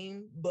a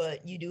team,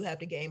 but you do have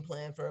to game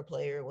plan for a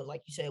player when,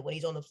 like you said, when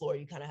he's on the floor,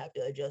 you kind of have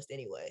to adjust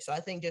anyway. So I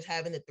think just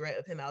having the threat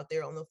of him out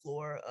there on the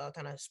floor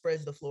kind of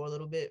spreads the floor a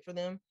little bit for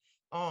them.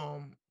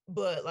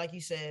 But like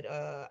you said,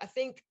 I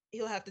think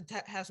he'll have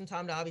to have some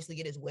time to obviously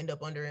get his wind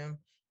up under him.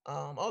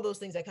 All those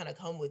things that kind of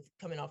come with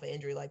coming off an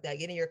injury like that,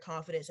 getting your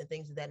confidence and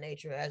things of that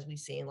nature, as we've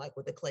seen, like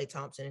with the Klay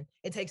Thompson,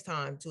 it takes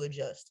time to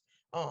adjust.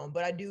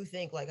 But I do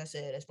think, like I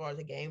said, as far as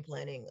the game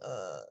planning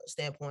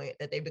standpoint,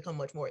 that they become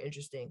much more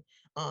interesting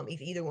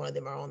if either one of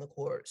them are on the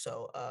court.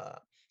 So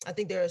I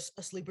think they're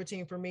a sleeper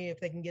team for me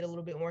if they can get a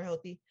little bit more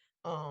healthy.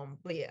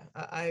 But yeah,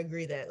 I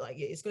agree that like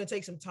it's going to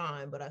take some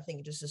time, but I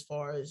think just as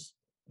far as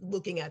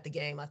looking at the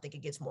game, I think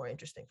it gets more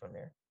interesting from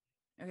there.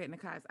 Okay,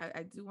 Nekias,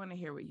 I do want to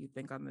hear what you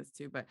think on this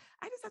too, but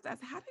I just have to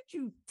ask, how did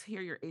you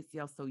tear your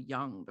ACL so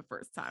young the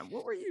first time?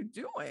 What were you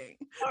doing?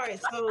 All right,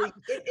 so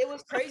it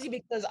was crazy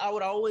because I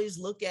would always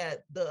look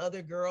at the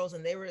other girls,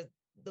 and they were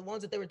the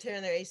ones that they were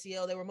tearing their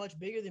ACL. They were much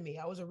bigger than me.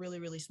 I was a really,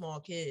 really small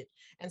kid,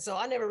 and so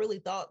I never really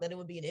thought that it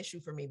would be an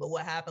issue for me. But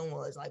what happened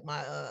was like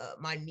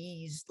my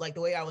knees, like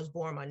the way I was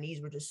born, my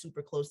knees were just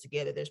super close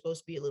together. There's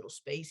supposed to be a little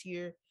space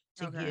here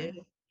to give.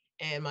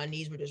 And my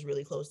knees were just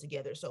really close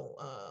together. So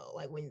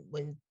like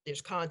when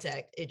there's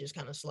contact, it just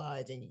kind of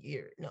slides and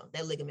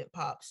that ligament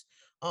pops.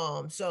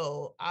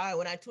 So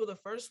when I tore the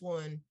first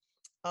one,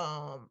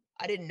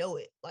 I didn't know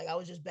it. Like I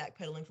was just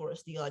backpedaling for a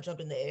steal. I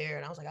jumped in the air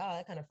and I was like,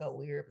 that kind of felt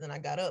weird. But then I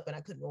got up and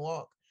I couldn't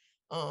walk.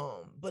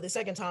 But the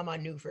second time I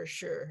knew for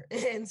sure.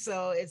 And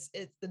so it's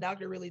the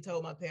doctor really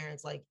told my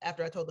parents, like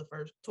after I tore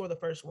the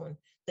first one,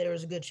 that there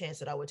was a good chance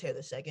that I would tear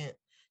the second.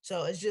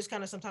 So it's just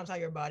kind of sometimes how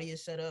your body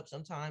is set up.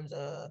 Sometimes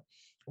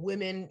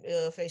women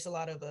face a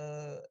lot of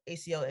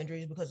ACL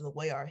injuries because of the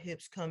way our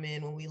hips come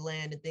in when we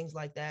land and things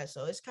like that.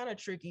 So it's kind of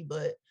tricky,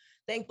 but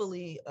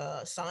thankfully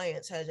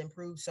science has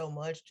improved so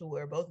much to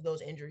where both of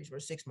those injuries were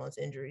 6 month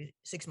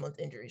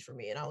injuries for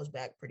me. And I was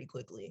back pretty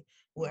quickly.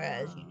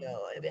 Whereas,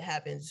 if it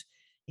happens,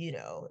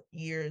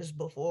 years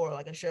before,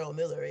 like a Cheryl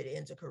Miller, it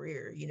ends a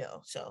career,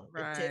 so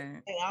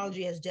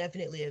technology has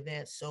definitely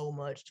advanced so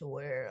much to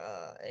where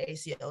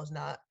ACL is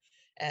not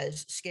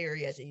as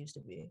scary as it used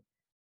to be.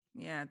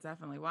 Yeah,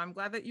 definitely. Well, I'm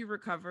glad that you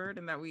recovered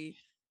and that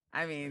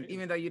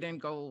even though you didn't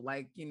go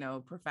like,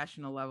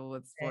 professional level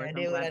with sports,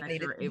 I'm glad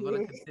that you were able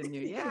to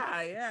continue.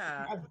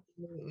 Yeah.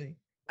 Absolutely.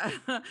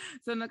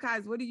 So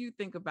Nekias, what do you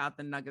think about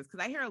the Nuggets?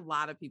 Because I hear a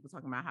lot of people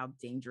talking about how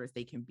dangerous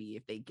they can be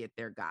if they get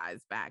their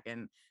guys back.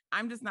 And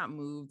I'm just not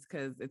moved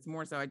because it's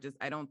more so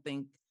I don't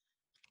think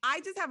I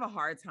just have a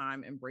hard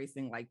time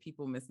embracing like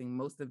people missing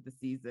most of the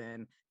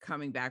season,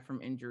 coming back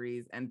from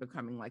injuries and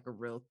becoming like a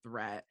real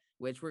threat,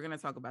 which we're going to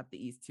talk about the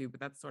East too, but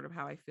that's sort of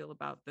how I feel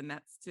about the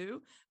Nets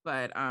too.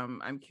 But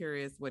I'm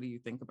curious, what do you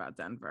think about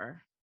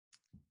Denver?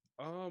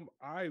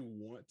 I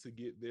want to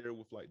get there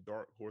with like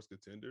dark horse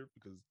contender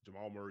because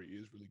Jamal Murray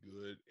is really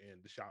good,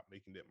 and the shot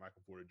making that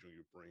Michael Porter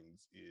Jr.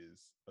 brings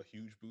is a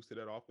huge boost to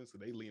that offense. So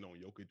they lean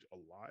on Jokic a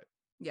lot.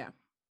 Yeah.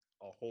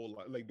 A whole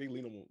lot. Like they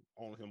lean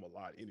on him a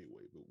lot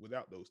anyway. But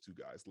without those two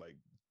guys, like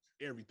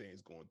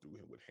everything's going through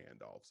him with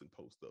handoffs and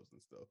post-ups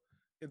and stuff.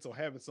 And so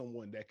having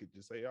someone that could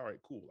just say, all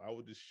right, cool, I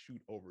will just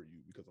shoot over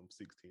you because I'm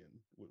 6'10"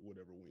 with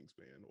whatever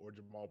wingspan, or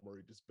Jamal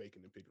Murray just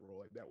baking and pick and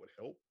roll, like that would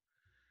help.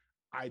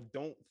 I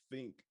don't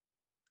think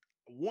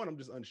I'm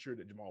just unsure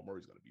that Jamal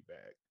Murray's going to be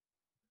back.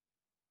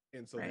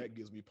 And so that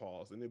gives me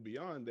pause. And then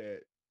beyond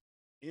that,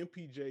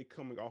 MPJ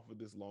coming off of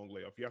this long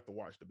layoff, you have to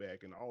watch the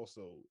back. And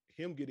also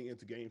him getting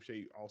into game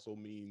shape also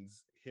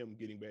means him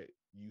getting back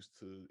used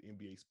to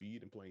NBA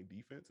speed and playing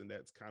defense. And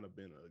that's kind of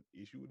been an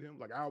issue with him.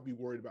 Like I'll be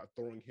worried about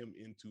throwing him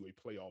into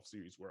a playoff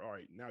series where, all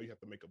right, now you have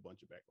to make a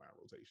bunch of backline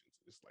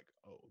rotations. It's like,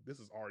 oh, this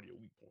is already a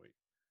weak point.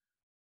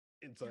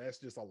 And so that's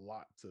just a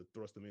lot to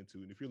thrust him into.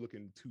 And if you're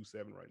looking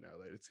 2-7 right now,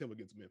 like, it's him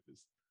against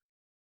Memphis.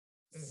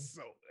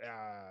 So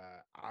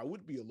I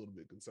would be a little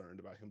bit concerned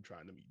about him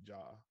trying to meet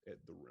Ja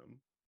at the rim.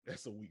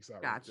 That's a weak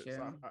side. Gotcha. So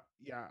I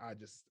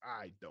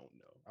don't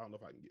know. I don't know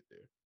if I can get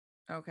there.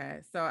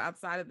 Okay. So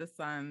outside of the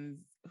Suns,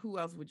 who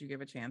else would you give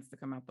a chance to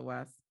come out the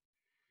West?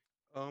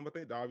 I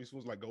think the obvious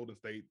ones like Golden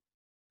State,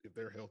 if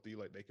they're healthy,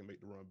 like they can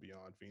make the run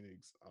beyond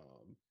Phoenix.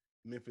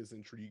 Memphis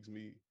intrigues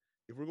me.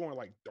 If we're going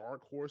like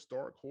dark horse.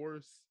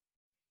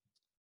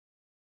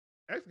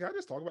 Actually, can I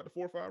just talk about the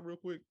 4-5 real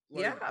quick?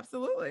 Like, yeah,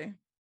 absolutely.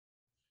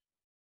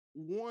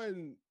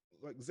 One,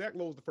 like Zach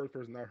Lowe was the first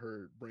person I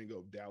heard bring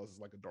up Dallas as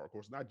like a dark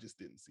horse, and I just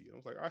didn't see it. I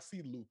was like, I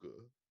see Luka,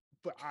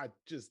 but I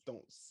just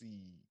don't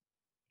see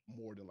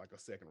more than like a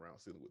second round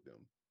ceiling with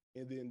them.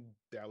 And then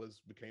Dallas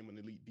became an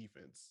elite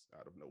defense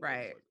out of nowhere.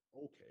 Right. Like,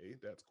 okay,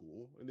 that's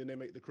cool. And then they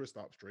make the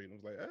Kristaps trade, and I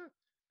was like,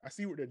 I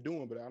see what they're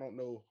doing, but I don't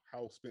know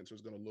how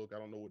Spencer's going to look. I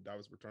don't know what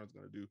Davis Bertans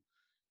going to do.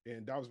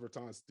 And Davis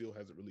Bertans still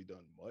hasn't really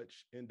done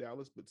much in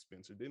Dallas, but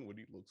Spencer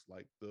Dinwiddie looks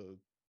like the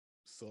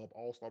sub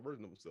all-star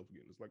version of himself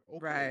again. It's like,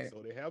 okay,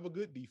 so they have a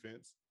good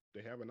defense.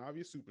 They have an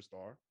obvious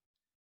superstar.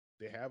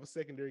 They have a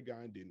secondary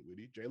guy in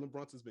Dinwiddie. Jalen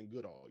Brunson's been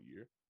good all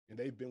year, and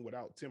they've been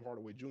without Tim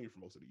Hardaway Jr. for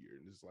most of the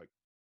year. And it's like,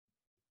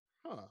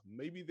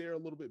 maybe they're a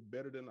little bit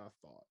better than I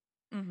thought.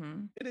 Mm-hmm.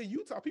 And then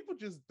Utah, people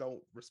just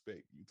don't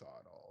respect Utah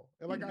at all.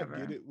 And like, I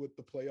get it with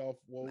the playoff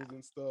woes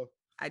and stuff.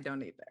 I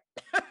don't either.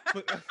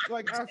 But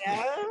like, I'm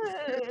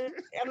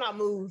not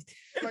moved.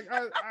 Like,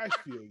 I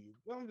feel you.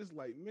 But I'm just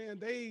like, man,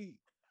 they've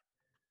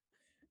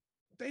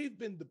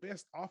been the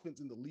best offense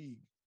in the league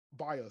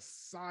by a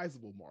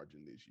sizable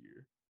margin this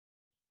year.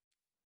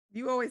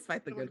 You always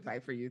fight the good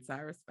fight for Utah.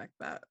 I respect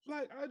that.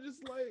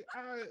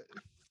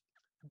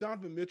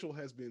 Donovan Mitchell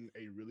has been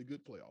a really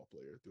good playoff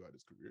player throughout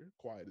his career.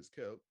 Quiet as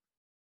kept.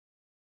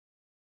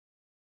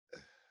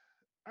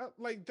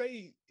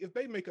 If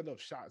they make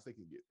enough shots, they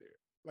can get there.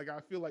 Like,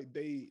 I feel like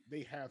they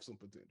have some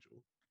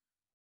potential.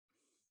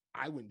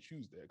 I wouldn't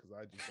choose that because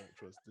I just don't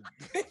trust the.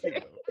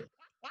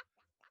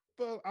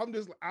 But I'm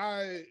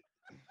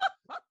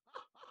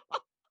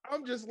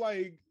just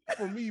like,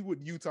 for me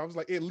with Utah, I was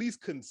like, at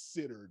least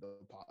consider the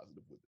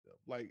positive with them.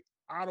 Like,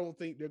 I don't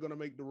think they're gonna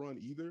make the run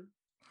either.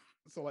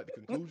 So like the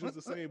conclusion's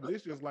the same, but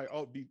it's just like,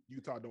 oh,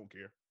 Utah don't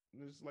care.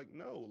 And it's like,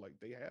 no, like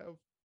they have,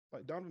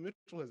 like Donovan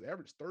Mitchell has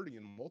averaged 30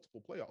 in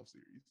multiple playoff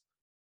series.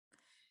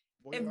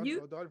 Well,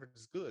 Donovan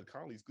is good.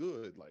 Conley's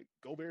good. Like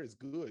Gobert is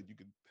good. You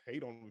can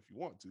hate on him if you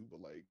want to, but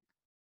like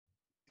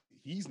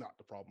he's not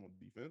the problem on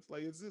defense.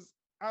 Like it's just,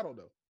 I don't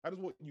know. I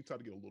just want Utah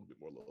to get a little bit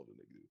more love than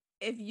they do.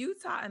 If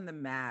Utah and the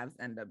Mavs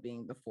end up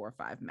being the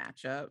 4-5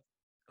 matchup,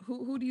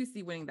 who do you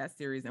see winning that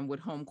series, and would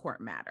home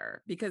court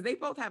matter? Because they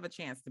both have a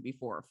chance to be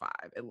 4 or 5,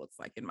 it looks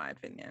like, in my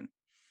opinion.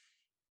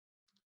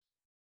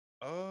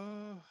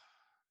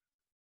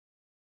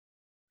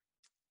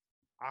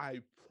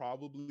 I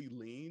probably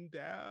lean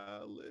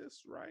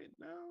Dallas right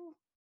now.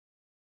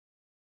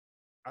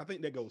 I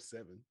think that goes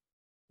 7.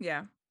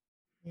 Yeah.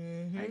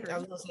 Mm-hmm. I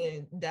was gonna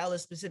say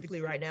Dallas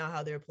specifically right now,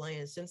 how they're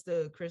playing since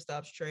the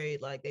Kristaps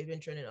trade, like they've been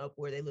trending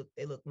upward. They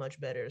look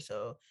much better.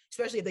 So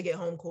especially if they get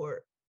home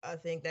court, I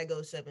think that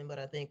goes 7. But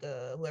I think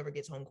whoever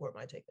gets home court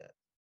might take that.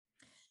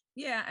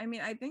 Yeah, I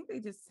mean, I think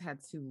they just had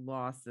 2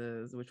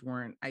 losses, which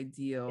weren't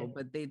ideal,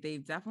 but they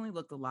definitely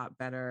looked a lot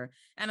better.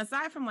 And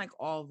aside from like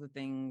all the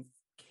things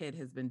Kidd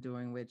has been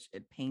doing, which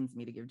it pains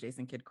me to give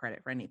Jason Kidd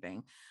credit for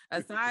anything,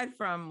 aside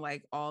from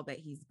like all that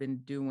he's been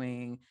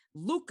doing,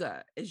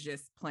 Luka is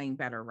just playing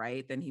better,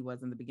 right, than he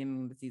was in the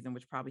beginning of the season,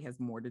 which probably has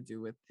more to do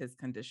with his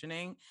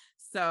conditioning.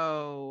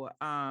 So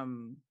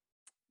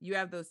you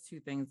have those 2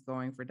 things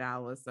going for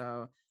Dallas.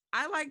 So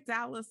I like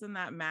Dallas in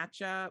that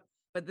matchup,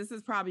 but this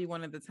is probably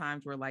one of the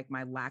times where like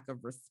my lack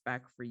of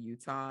respect for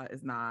Utah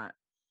is not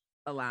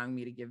allowing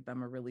me to give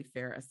them a really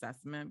fair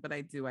assessment. But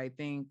I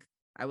think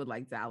I would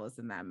like Dallas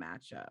in that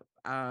matchup.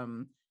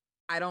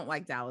 I don't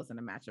like Dallas in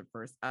a matchup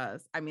versus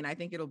us. I mean, I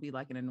think it'll be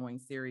like an annoying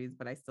series,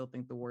 but I still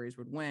think the Warriors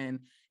would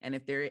win. And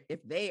if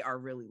they are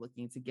really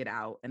looking to get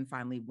out and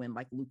finally win,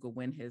 like Luka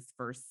win his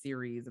first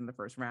series in the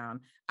first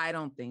round, I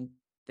don't think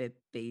that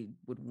they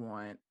would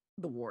want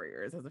the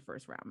Warriors as a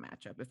first round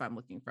matchup if I'm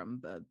looking from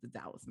the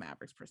Dallas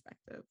Mavericks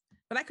perspective.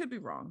 But I could be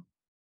wrong.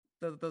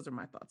 Those are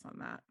my thoughts on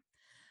that.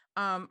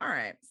 All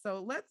right.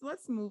 So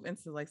let's move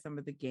into like some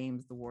of the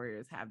games the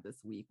Warriors have this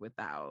week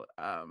without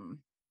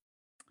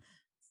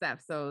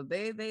Steph. So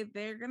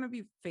they're gonna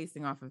be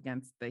facing off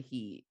against the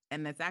Heat,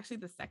 and it's actually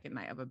the second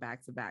night of a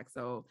back-to-back.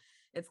 So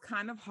it's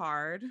kind of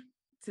hard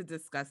to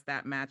discuss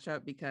that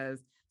matchup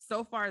because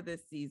so far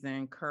this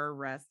season, Kerr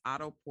rests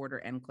Otto Porter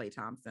and Klay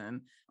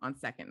Thompson on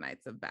second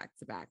nights of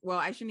back-to-back. Well,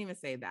 I shouldn't even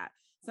say that.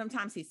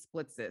 Sometimes he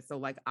splits it. So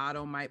like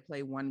Otto might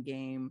play one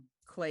game,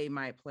 Klay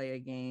might play a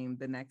game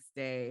the next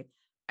day.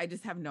 I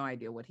just have no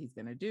idea what he's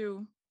gonna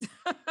do.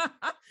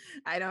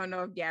 I don't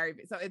know if Gary,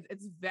 so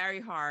it's very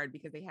hard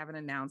because they haven't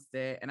announced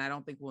it, and I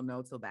don't think we'll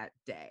know till that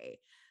day.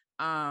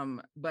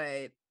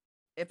 But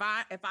if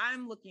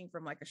I'm looking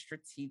from like a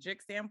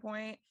strategic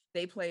standpoint,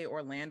 they play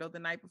Orlando the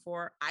night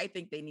before. I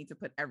think they need to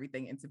put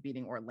everything into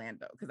beating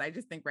Orlando because I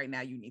just think right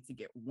now you need to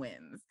get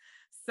wins.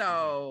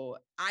 So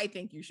I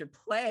think you should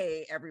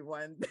play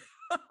everyone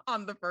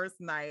on the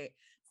first night.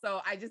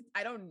 So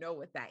I don't know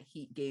what that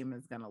Heat game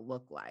is going to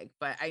look like,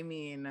 but I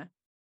mean,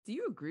 do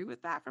you agree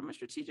with that from a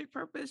strategic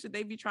purpose? Should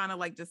they be trying to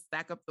like just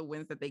stack up the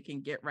wins that they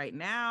can get right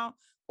now?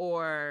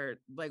 Or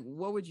like,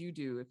 what would you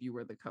do if you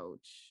were the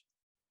coach?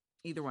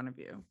 Either one of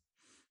you.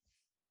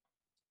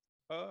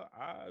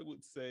 I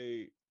would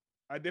say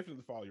I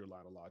definitely follow your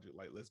line of logic.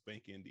 Like, let's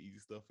bank in the easy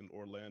stuff. And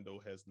Orlando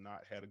has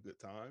not had a good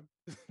time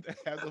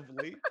as of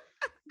late.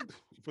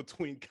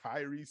 Between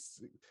Kyrie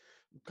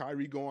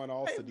going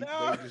off, Sadiq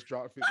Bey just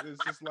dropped it.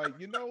 It's just like,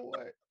 you know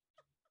what?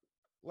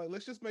 Like,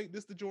 let's just make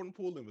this the Jordan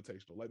Poole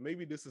Invitational. Like,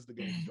 maybe this is the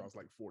game he drops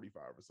like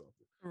 45 or something.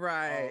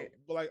 Right.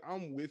 But like,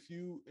 I'm with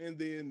you. And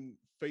then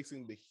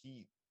facing the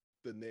Heat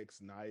the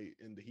next night,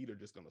 and the Heat are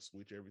just gonna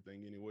switch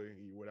everything anyway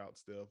without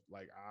Steph.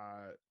 Like,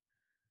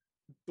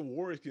 the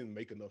Warriors can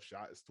make enough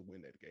shots to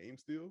win that game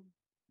still,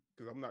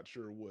 because I'm not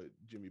sure what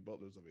Jimmy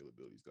Butler's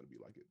availability is gonna be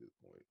like at this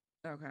point.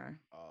 Okay.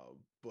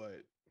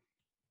 But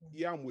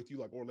yeah, I'm with you.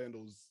 Like,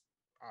 Orlando's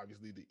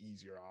obviously the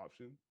easier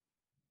option.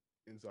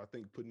 And so I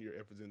think putting your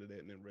efforts into that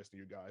and then resting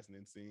your guys and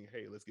then seeing,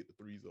 hey, let's get the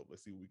threes up.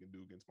 Let's see what we can do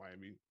against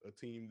Miami, a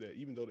team that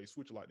even though they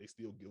switch a lot, they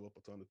still give up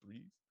a ton of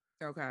threes.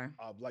 Okay.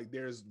 Like,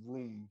 there's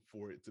room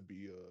for it to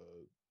be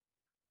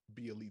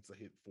elites to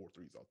hit 4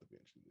 threes off the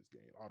bench in this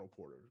game. Otto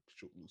Porter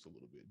shook loose a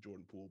little bit.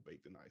 Jordan Poole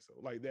baked an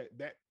ISO. Like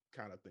that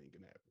kind of thing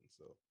can happen.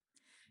 So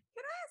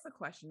can I ask a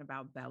question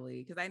about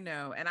Belly? Because I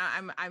know, and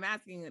I'm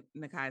asking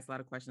Nekias a lot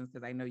of questions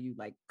because I know you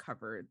like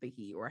covered the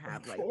Heat or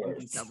have like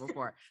detail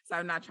before. So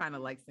I'm not trying to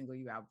like single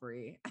you out,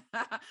 Bree.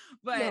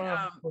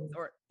 But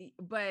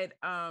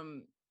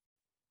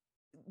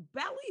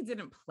Belly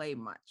didn't play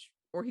much,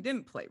 or he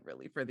didn't play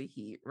really for the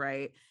Heat,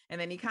 right? And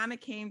then he kind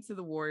of came to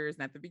the Warriors,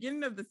 and at the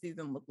beginning of the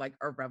season looked like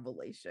a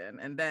revelation,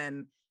 and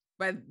then.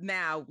 But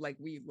now, like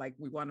we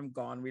want him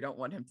gone. We don't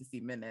want him to see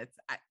minutes.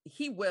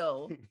 He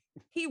will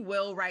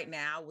right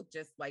now with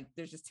just like,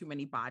 there's just too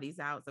many bodies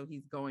out. So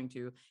he's going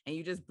to, and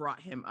you just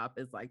brought him up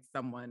as like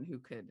someone who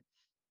could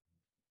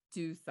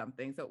do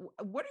something. So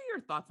what are your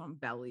thoughts on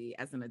Belly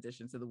as an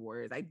addition to the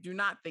Warriors? I do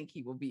not think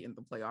he will be in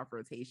the playoff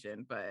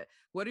rotation, but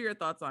what are your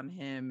thoughts on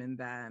him? And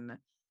then,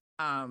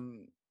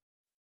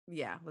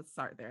 yeah, let's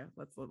start there.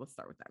 Let's start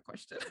with that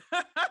question.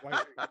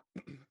 Like,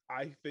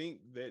 I think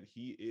that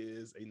he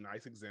is a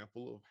nice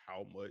example of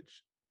how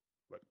much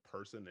like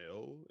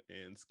personnel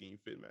and scheme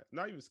fit matter.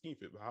 Not even scheme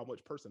fit, but how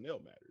much personnel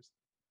matters.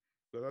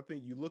 Because I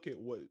think you look at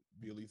what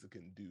Bjelica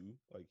can do.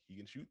 Like, he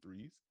can shoot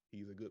threes.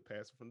 He's a good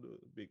passer from the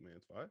big man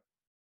spot.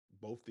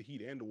 Both the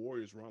Heat and the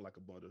Warriors run like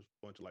a bunch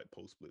of like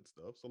post split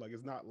stuff. So like,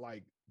 it's not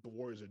like the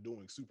Warriors are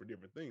doing super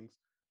different things,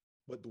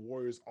 but the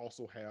Warriors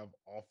also have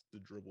off the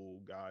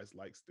dribble guys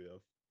like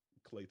Steph,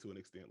 Klay to an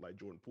extent, like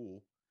Jordan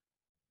Poole,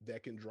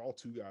 that can draw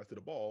 2 guys to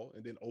the ball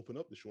and then open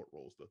up the short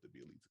roll stuff that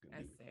Bjelica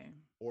can do. I see.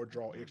 Or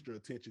draw extra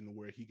attention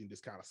where he can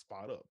just kind of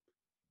spot up.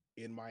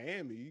 In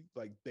Miami,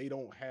 like, they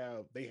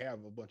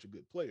have a bunch of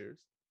good players,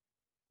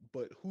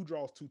 but who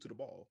draws 2 to the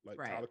ball? Like,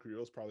 right. Tyler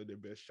Creole is probably their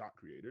best shot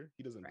creator.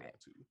 He doesn't draw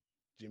 2.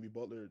 Jimmy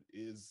Butler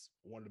is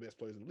one of the best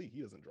players in the league.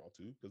 He doesn't draw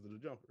 2 because of the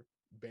jumper.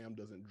 Bam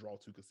doesn't draw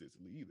 2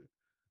 consistently either.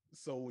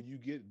 So when you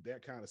get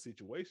that kind of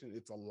situation,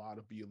 it's a lot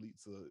of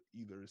Bjelica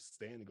either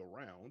standing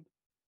around,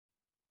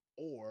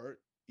 or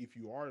if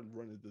you are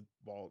running the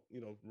ball,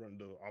 running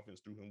the offense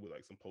through him with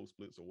like some post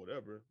splits or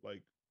whatever,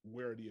 like,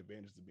 where are the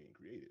advantages being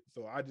created?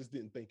 So I just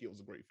didn't think it was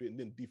a great fit. And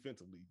then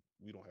defensively,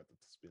 we don't have to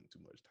spend too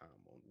much time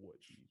on what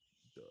he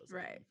does.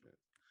 Right.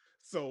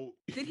 So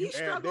did he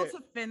struggle to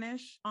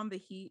finish on the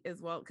Heat as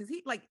well? Because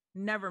he like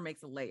never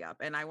makes a layup,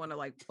 and I want to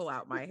like pull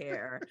out my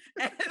hair,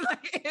 and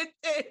like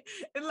it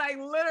like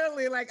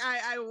literally like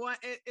I want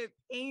it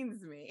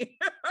pains me.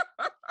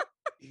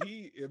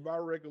 He in my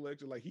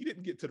recollection, like he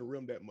didn't get to the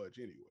rim that much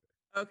anyway.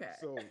 Okay.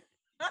 So,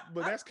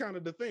 but that's kind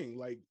of the thing.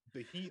 Like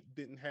the Heat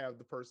didn't have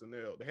the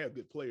personnel. They have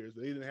good players,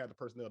 but they didn't have the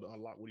personnel to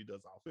unlock what he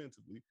does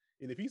offensively.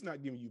 And if he's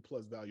not giving you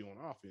plus value on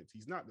offense,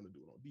 he's not going to do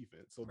it on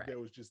defense. So there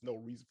was just no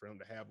reason for him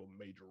to have a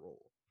major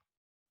role.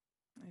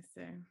 I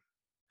see.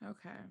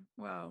 Okay.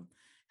 Well,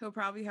 he'll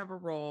probably have a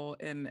role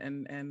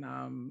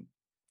in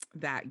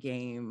that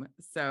game.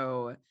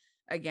 So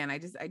again,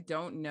 I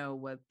don't know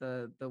what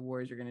the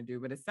Warriors are going to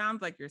do, but it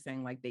sounds like you're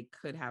saying like they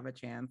could have a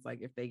chance,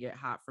 like if they get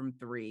hot from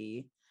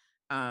three,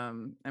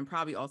 and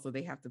probably also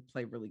they have to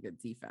play really good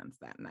defense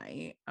that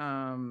night.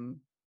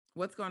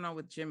 What's going on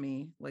with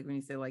Jimmy? Like when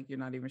you say like you're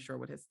not even sure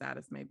what his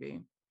status may be.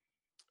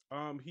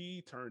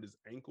 He turned his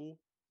ankle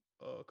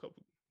a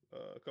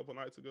couple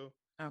nights ago.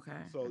 Okay,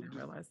 so I didn't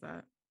realize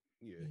that.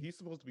 Yeah, he's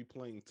supposed to be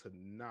playing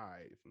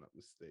tonight, if I'm not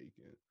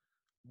mistaken.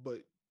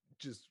 But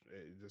just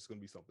going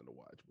to be something to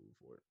watch moving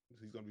forward.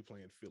 He's going to be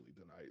playing Philly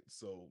tonight.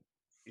 So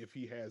if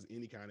he has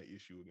any kind of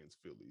issue against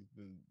Philly,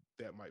 then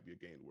that might be a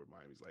game where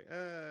Miami's like,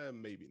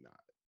 maybe not.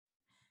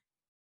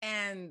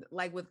 And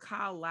like with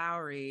Kyle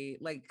Lowry,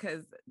 like,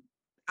 because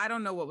I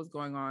don't know what was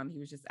going on. He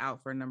was just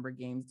out for a number of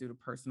games due to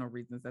personal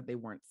reasons that they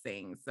weren't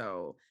saying.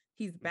 So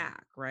he's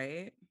back,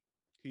 right?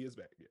 He is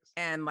back, yes.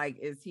 And like,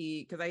 is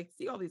he, because I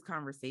see all these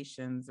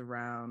conversations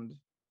around,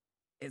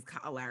 is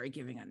Kyle Lowry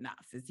giving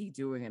enough? Is he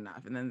doing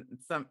enough? And then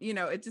some,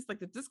 it's just like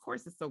the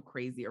discourse is so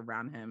crazy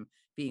around him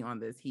being on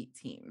this Heat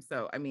team.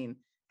 So, I mean,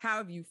 how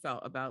have you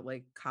felt about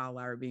like Kyle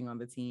Lowry being on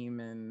the team?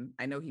 And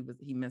I know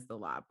he missed a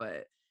lot,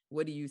 but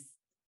what do you,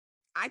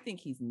 I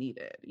think he's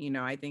needed,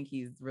 I think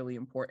he's really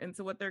important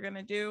to what they're going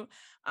to do.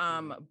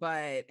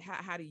 But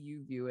how do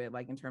you view it?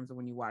 Like in terms of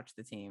when you watch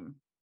the team?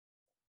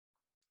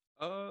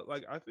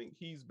 Like I think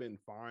he's been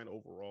fine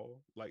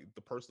overall. Like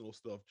the personal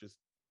stuff just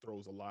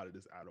throws a lot of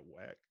this out of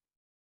whack.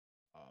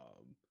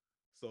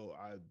 So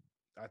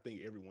I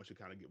think everyone should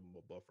kind of give him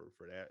a buffer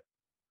for that.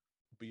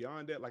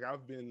 Beyond that, like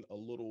I've been a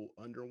little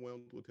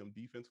underwhelmed with him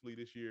defensively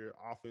this year.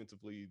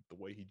 Offensively, the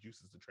way he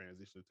juices the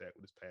transition attack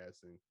with his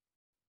passing,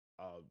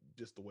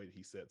 just the way that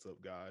he sets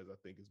up guys, I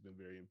think has been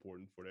very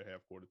important for their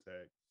half-court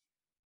attack.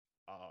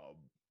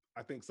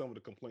 I think some of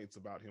the complaints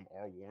about him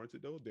are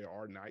warranted, though. There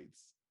are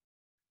nights,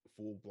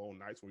 full-blown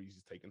nights, where he's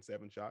just taking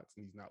 7 shots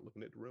and he's not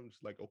looking at the rim.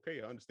 Just like,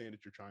 okay, I understand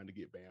that you're trying to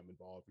get Bam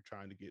involved. You're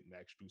trying to get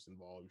Max Strus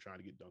involved. You're trying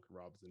to get Duncan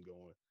Robinson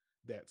going.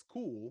 That's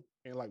cool.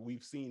 And like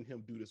we've seen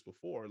him do this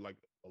before. Like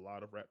a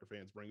lot of Raptor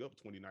fans bring up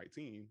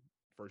 2019,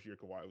 first year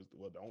Kawhi was,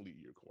 well, the only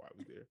year Kawhi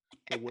was there,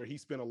 but where he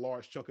spent a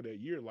large chunk of that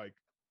year like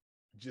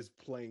just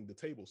playing the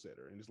table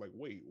setter. And it's like,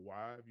 wait,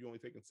 why have you only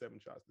taken 7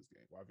 shots this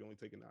game? Why have you only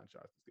taken 9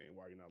 shots this game?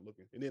 Why are you not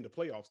looking? And then the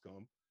playoffs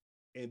come,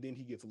 and then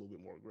he gets a little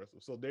bit more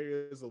aggressive. So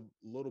there is a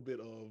little bit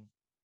of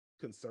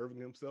conserving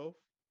himself.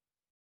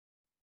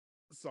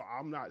 So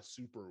I'm not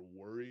super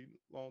worried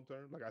long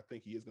term. Like I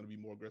think he is going to be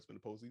more aggressive in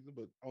the postseason,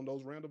 but on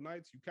those random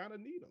nights, you kind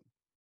of need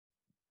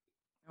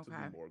him to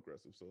be more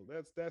aggressive. So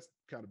that's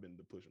kind of been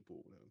the push and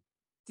pull with him.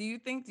 Do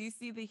you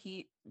see the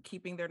Heat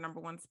keeping their number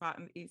 1 spot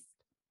in the East?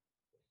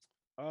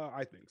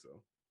 I think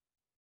so.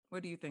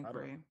 What do you think,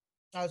 Bree?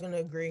 I was going to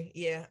agree.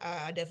 Yeah,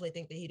 I definitely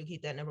think that Heat will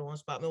keep that number 1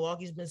 spot.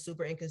 Milwaukee's been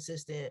super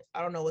inconsistent.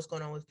 I don't know what's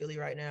going on with Philly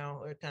right now.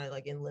 They're kind of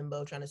like in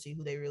limbo, trying to see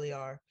who they really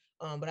are.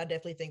 But I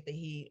definitely think that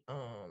Heat,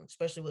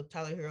 especially with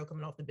Tyler Hero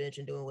coming off the bench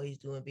and doing what he's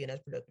doing, being as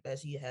productive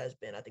as he has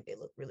been, I think they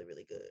look really,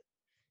 really good.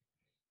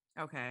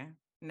 Okay.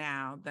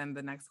 Now, then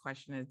the next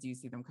question is, do you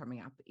see them coming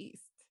out the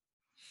East?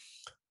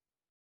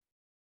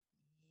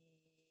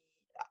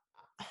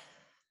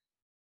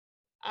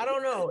 I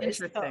don't know.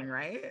 Interesting,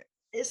 right?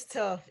 It's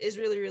tough. It's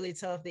really, really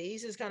tough. The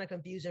East is kind of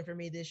confusing for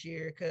me this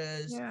year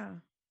because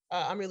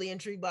I'm really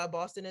intrigued by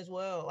Boston as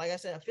well. Like I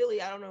said,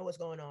 Philly, I don't know what's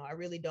going on. I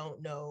really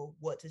don't know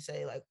what to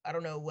say. Like, I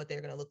don't know what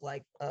they're going to look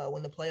like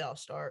when the playoffs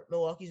start.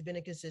 Milwaukee's been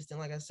inconsistent,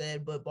 like I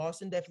said, but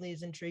Boston definitely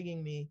is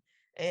intriguing me.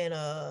 And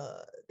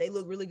they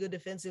look really good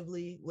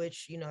defensively,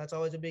 which, that's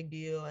always a big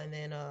deal. And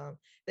then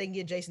they can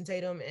get Jason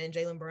Tatum and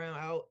Jaylen Brown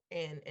out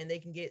and they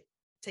can get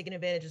taking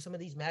advantage of some of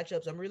these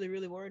matchups. I'm really,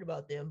 really worried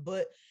about them.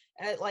 But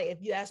if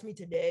you ask me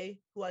today,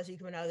 who I see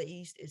coming out of the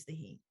East is the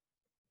Heat.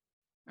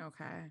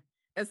 Okay.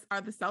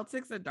 Are the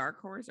Celtics a dark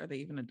horse? Are they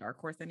even a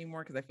dark horse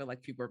anymore? Because I feel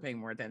like people are paying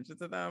more attention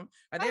to them.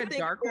 Are they a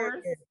dark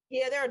horse?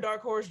 Yeah, they're a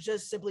dark horse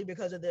just simply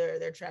because of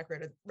their track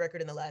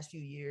record in the last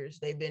few years.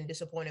 They've been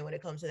disappointed when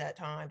it comes to that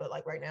time, but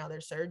like right now they're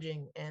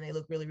surging and they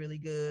look really, really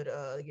good.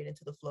 They get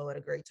into the flow at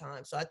a great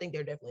time. So I think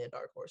they're definitely a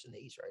dark horse in the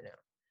East right now.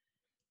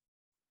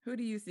 Who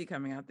do you see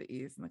coming out the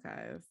East,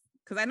 Nekias?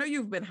 Because I know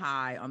you've been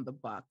high on the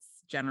Bucks,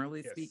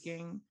 generally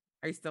speaking.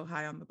 Are you still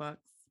high on the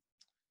Bucks?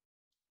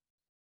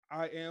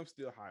 I am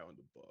still high on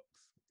the Bucks.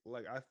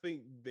 Like, I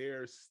think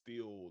they're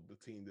still the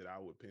team that I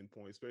would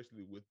pinpoint,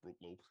 especially with Brook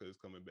Lopez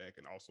coming back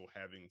and also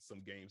having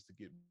some games to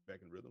get back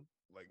in rhythm.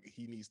 Like,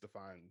 he needs to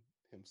find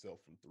himself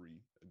from 3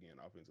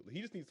 again offensively.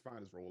 He just needs to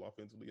find his role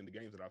offensively. In the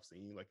games that I've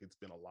seen, like, it's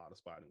been a lot of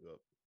spotting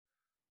up.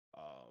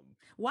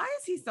 Why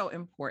is he so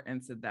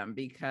important to them?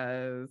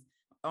 Because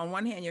on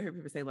one hand, you hear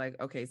people say like,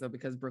 okay, so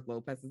because Brooke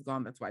Lopez is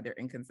gone, that's why they're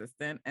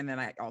inconsistent. And then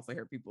I also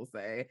hear people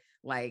say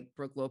like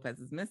Brooke Lopez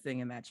is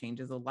missing and that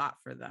changes a lot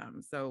for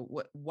them. So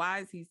why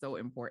is he so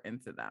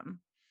important to them?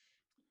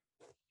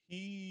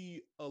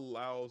 He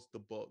allows the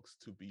Bucks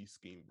to be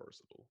scheme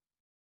versatile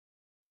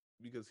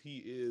because he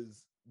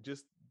is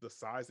just the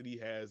size that he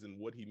has and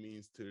what he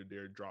means to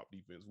their drop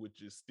defense,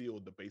 which is still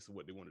the base of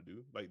what they want to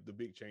do. Like the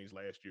big change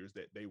last year is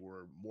that they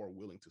were more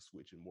willing to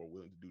switch and more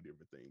willing to do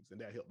different things.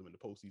 And that helped them in the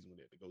postseason when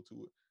they had to go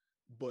to it.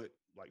 But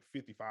like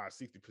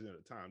 55-60% of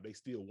the time, they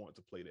still want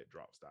to play that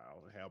drop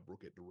style and have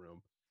Brooke at the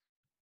rim.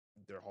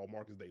 Their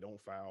hallmark is they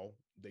don't foul,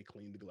 they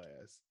clean the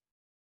glass.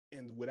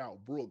 And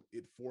without Brooke,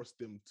 it forced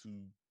them to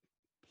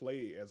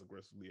play as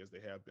aggressively as they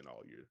have been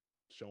all year,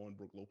 showing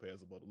Brooke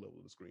Lopez above the level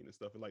of the screen and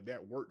stuff. And like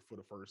that worked for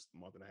the first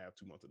month and a half,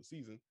 2 months of the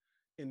season.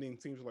 And then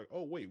teams are like,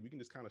 oh, wait, we can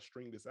just kind of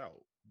string this out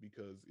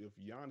because if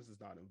Giannis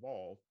is not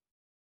involved,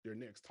 their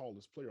next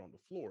tallest player on the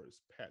floor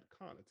is Pat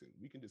Connaughton.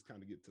 We can just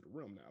kind of get to the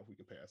rim now if we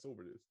can pass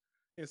over this.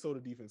 And so the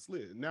defense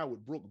slid. Now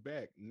with Brooke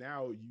back,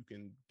 now you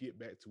can get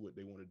back to what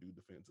they want to do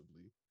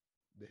defensively.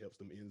 That helps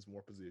them end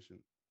more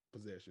possessions.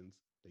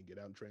 They get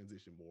out in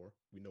transition more.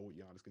 We know what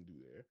Giannis can do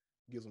there.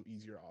 Gives them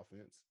easier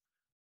offense.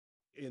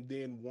 And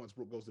then once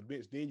Brooke goes to the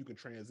bench, then you can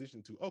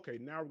transition to, okay,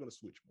 now we're going to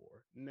switch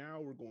more. Now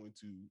we're going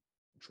to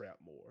trap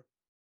more.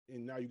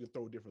 And now you can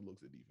throw different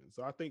looks at defense.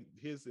 So I think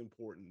his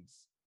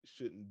importance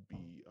shouldn't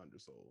be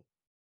undersold.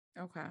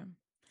 Okay.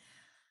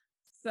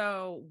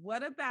 So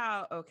what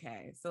about,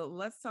 so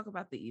let's talk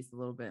about the East a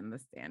little bit and the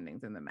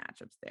standings and the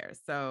matchups there.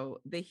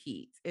 So the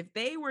Heat, if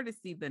they were to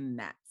see the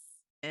Nets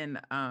in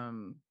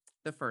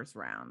the first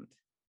round,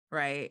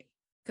 right?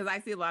 Because I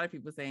see a lot of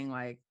people saying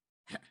like,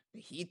 the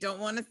Heat don't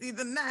want to see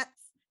the Nets.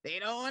 They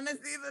don't want to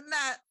see the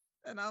Nets.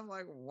 And I'm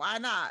like, why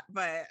not?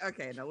 But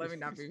okay, now let me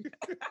not be.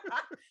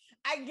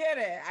 I get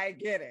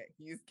it.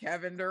 He's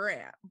Kevin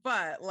Durant.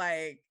 But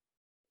like,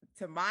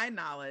 to my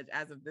knowledge,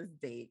 as of this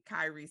date,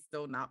 Kyrie's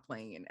still not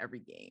playing in every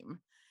game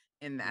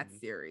in that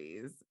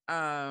series.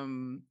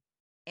 And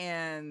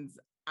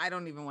I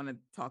don't even want to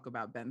talk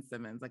about Ben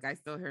Simmons. Like, I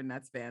still hear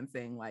Nets fans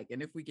saying like,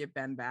 and if we get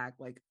Ben back,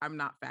 like, I'm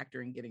not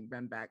factoring getting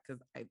Ben back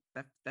because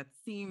that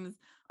seems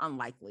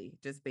unlikely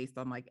just based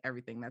on like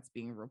everything that's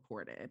being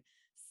reported.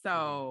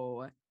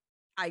 So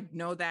I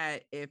know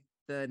that if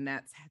the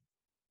Nets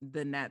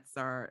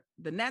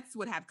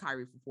would have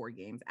Kyrie for 4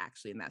 games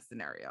actually in that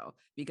scenario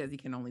because he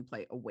can only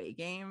play away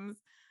games.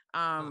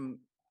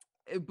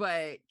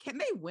 But can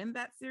they win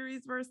that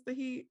series versus the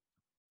Heat?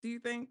 Do you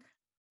think?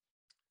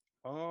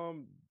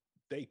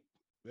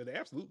 They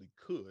absolutely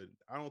could.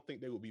 I don't think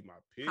they would be my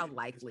pick. How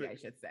likely, I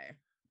should say.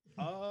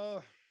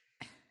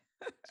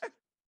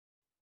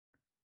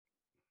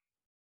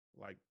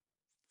 Like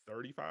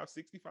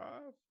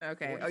 35-65.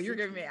 Okay. Oh, you're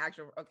giving me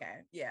actual. Okay.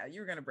 Yeah,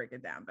 you're gonna break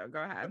it down though.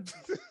 Go ahead.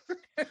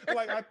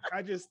 Like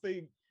I just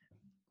think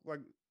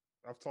like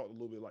I've talked a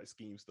little bit like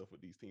scheme stuff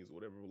with these teams or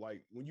whatever.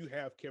 Like when you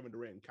have Kevin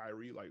Durant and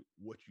Kyrie, like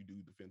what you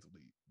do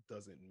defensively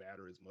doesn't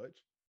matter as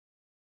much.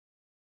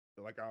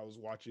 Like I was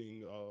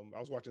watching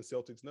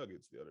Celtics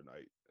Nuggets the other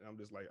night, and I'm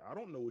just like, I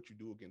don't know what you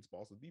do against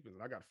Boston defense.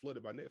 And I got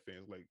flooded by net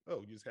fans like,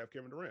 oh, you just have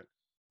Kevin Durant.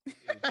 It's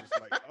just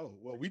like, oh,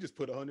 well, we just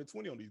put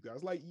 120 on these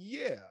guys. Like,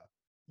 yeah,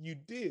 you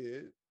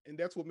did, and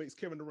that's what makes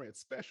Kevin Durant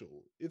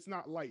special. It's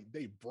not like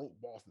they broke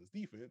Boston's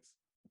defense.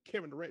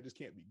 Kevin Durant just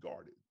can't be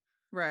guarded.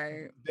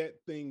 Right.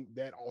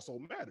 That also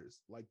matters.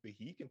 Like the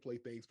Heat can play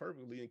things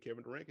perfectly, and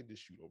Kevin Durant can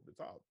just shoot over the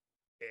top,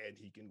 and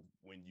he can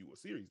win you a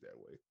series that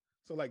way.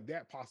 So like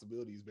that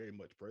possibility is very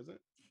much present.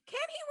 Can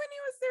he win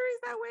you a series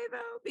that way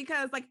though?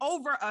 Because like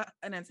over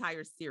an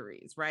entire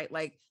series, right?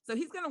 Like, so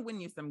he's going to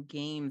win you some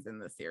games in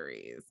the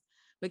series,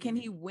 but can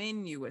he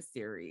win you a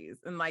series?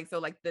 And like, so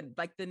like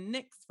the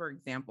Knicks, for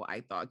example, I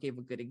thought gave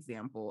a good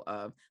example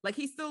of like,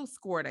 he still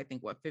scored, I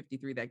think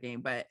 53 that game,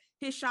 but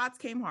his shots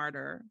came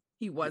harder.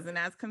 He wasn't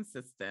as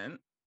consistent.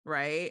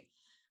 Right.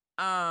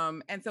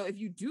 And so if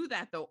you do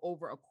that though,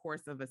 over a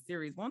course of a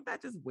series, won't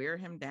that just wear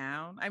him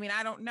down? I mean,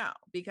 I don't know,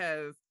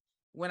 because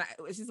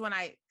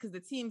because the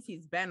teams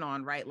he's been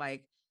on, right?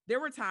 Like there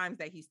were times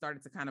that he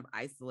started to kind of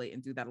isolate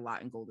and do that a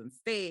lot in Golden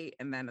State.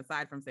 And then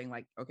aside from saying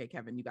like, okay,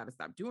 Kevin, you got to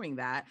stop doing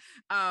that.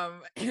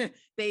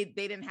 They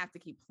didn't have to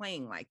keep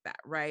playing like that.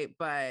 Right.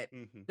 But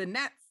the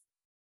Nets,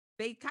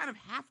 they kind of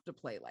have to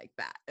play like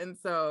that. And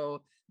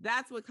so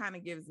that's what kind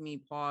of gives me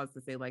pause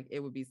to say like, it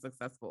would be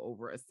successful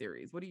over a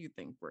series. What do you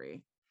think,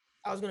 Bree?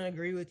 I was going to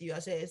agree with you. I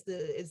said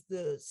it's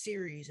the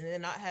series, and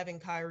then not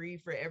having Kyrie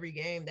for every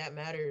game, that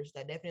matters.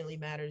 That definitely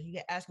matters. You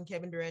asking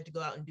Kevin Durant to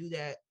go out and do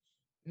that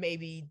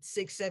maybe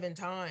 6-7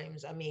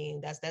 times. I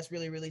mean, that's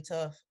really, really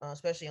tough,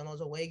 especially on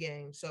those away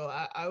games. So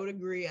I would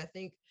agree. I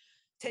think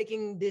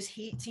taking this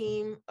Heat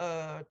team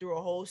through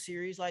a whole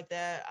series like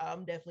that,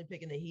 I'm definitely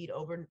picking the Heat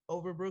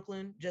over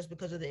Brooklyn just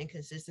because of the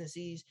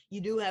inconsistencies.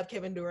 You do have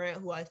Kevin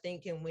Durant, who I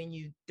think can win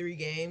you 3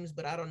 games,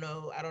 but I don't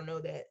know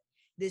that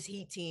this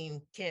Heat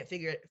team can't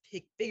figure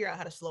out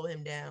how to slow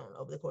him down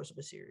over the course of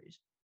a series.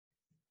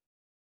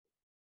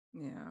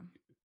 Yeah.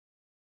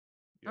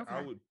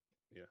 Okay.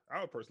 Yeah,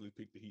 I would personally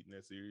pick the Heat in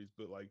that series,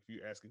 but like if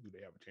you're asking, do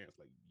they have a chance?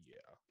 Like,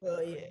 yeah.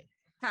 Well, yeah.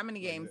 How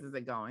many games is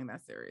it going,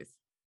 that series?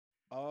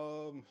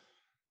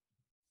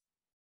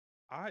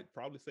 I'd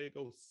probably say it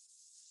goes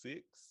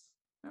 6.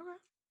 Okay.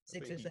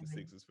 6 or 7.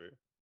 6 is fair.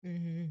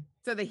 Mm-hmm.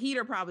 So the Heat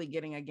are probably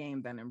getting a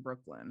game then in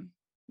Brooklyn,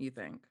 you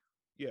think?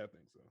 Yeah, I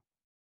think so.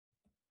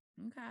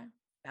 Okay.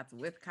 That's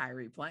with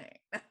Kyrie playing.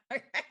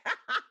 Hey,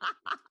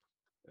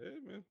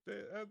 man,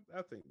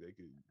 I think they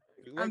could.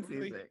 I'm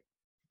teasing.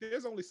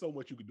 There's only so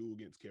much you could do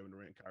against Kevin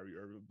Durant and Kyrie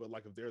Irving, but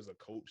like if there's a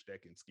coach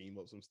that can scheme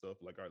up some stuff,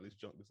 like, all right, let's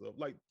jump this up.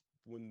 Like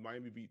when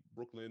Miami beat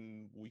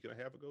Brooklyn a week and a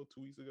half ago,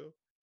 2 weeks ago,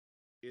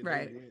 they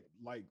went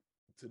like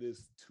to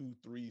this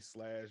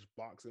 2-3 /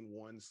 box and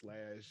 1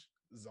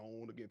 /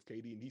 zone against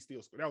KD, and he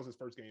still scored. That was his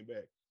first game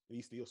back, and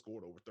he still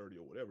scored over 30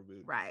 or whatever. But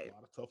a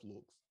lot of tough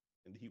looks,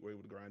 and the Heat were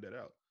able to grind that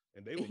out.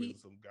 And they were missing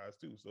some guys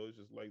too, so it's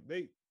just like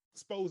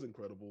Spo's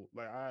incredible.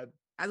 Like I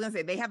was gonna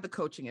say they have the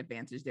coaching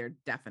advantage there,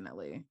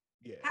 definitely.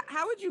 Yeah.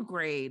 How would you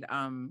grade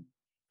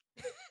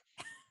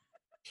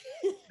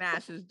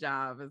Nash's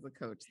job as a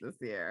coach this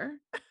year?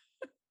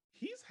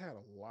 He's had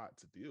a lot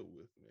to deal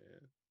with,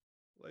 man.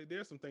 Like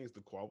there's some things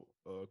to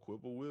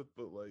quibble with,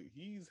 but like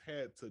he's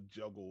had to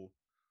juggle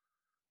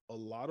a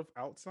lot of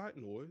outside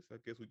noise. I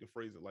guess we can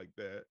phrase it like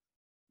that.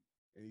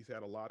 And he's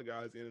had a lot of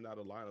guys in and out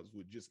of lineups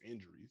with just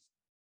injuries.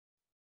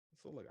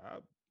 So like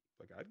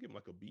I'd give him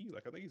like a B.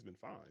 Like I think he's been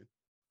fine.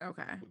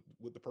 Okay.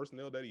 With the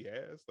personnel that he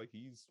has, like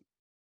he's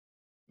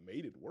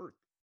made it work.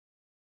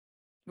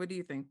 What do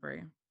you think,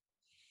 Bree?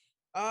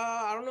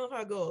 I don't know if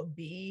I go a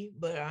B,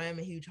 but I am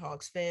a huge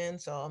Hawks fan,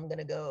 so I'm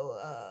gonna go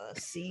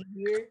C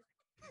here.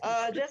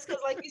 Just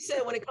because, like you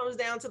said, when it comes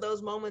down to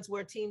those moments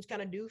where teams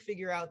kind of do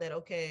figure out that,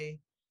 okay,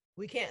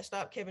 we can't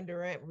stop Kevin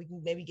Durant, we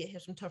can maybe get him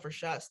some tougher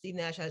shots. Steve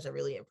Nash hasn't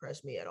really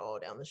impressed me at all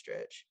down the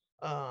stretch.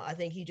 I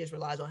think he just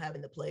relies on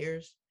having the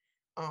players.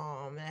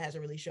 That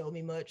hasn't really showed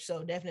me much.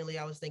 So definitely,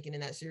 I was thinking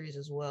in that series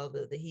as well,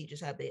 the Heat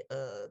just have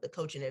the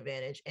coaching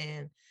advantage,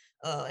 and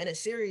in a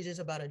series it's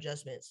about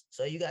adjustments.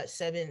 So you got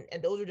 7,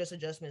 and those are just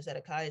adjustments that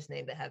Akai's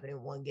named that happen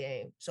in one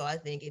game. So I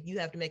think if you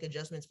have to make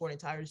adjustments for an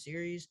entire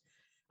series,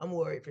 I'm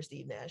worried for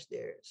Steve Nash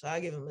there. So I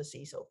give him a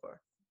C so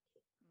far.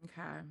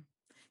 Okay,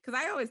 because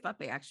I always thought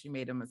they actually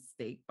made a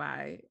mistake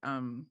by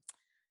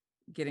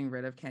getting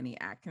rid of Kenny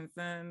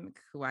Atkinson,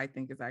 who I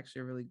think is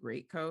actually a really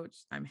great coach.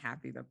 I'm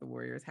happy that the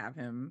Warriors have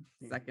him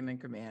second in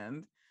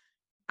command.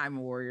 I'm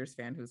a Warriors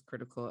fan who's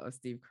critical of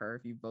Steve Kerr,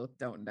 if you both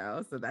don't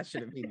know, so that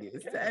shouldn't be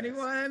news to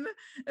anyone.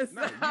 So,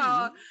 so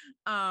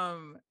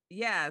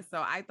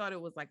I thought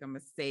it was like a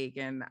mistake,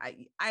 and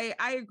I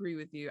agree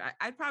with you.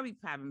 I'd probably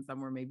have him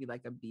somewhere maybe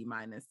like a B-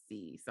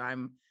 C. So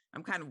I'm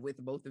kind of with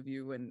both of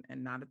you and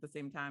not at the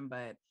same time,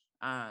 but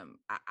I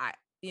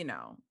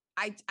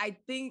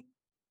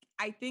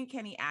think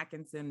Kenny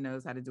Atkinson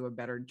knows how to do a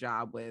better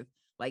job with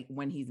like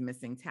when he's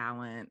missing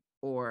talent,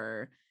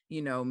 or,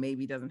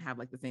 maybe doesn't have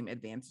like the same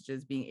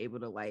advantages, being able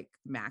to like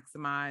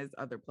maximize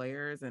other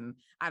players. And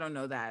I don't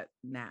know that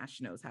Nash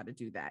knows how to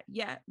do that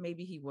yet.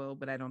 Maybe he will,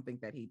 but I don't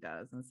think that he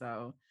does. And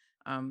so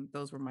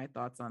those were my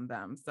thoughts on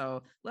them.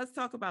 So let's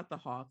talk about the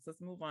Hawks. Let's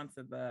move on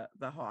to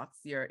the Hawks,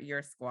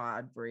 your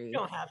squad, Bree. You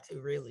don't have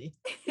to, really.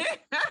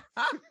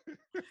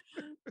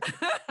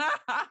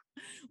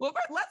 Well,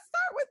 let's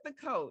start with the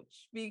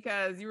coach,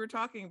 because you were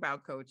talking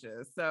about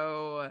coaches.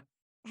 So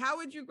how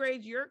would you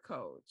grade your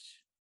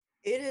coach?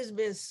 It has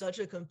been such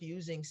a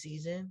confusing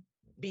season,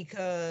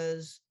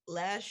 because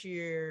last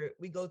year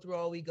we go through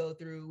all we go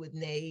through with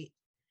Nate.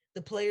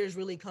 The players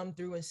really come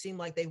through and seem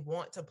like they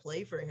want to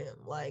play for him.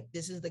 Like,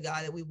 this is the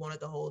guy that we wanted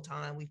the whole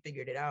time. We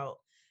figured it out.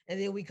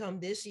 And then we come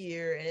this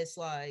year and it's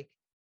like,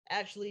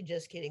 actually,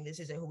 just kidding. This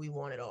isn't who we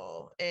want at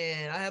all.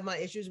 And I have my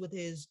issues with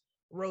his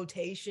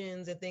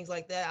rotations and things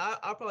like that.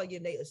 I'll probably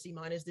give Nate a C-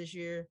 this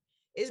year.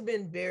 It's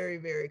been very,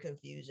 very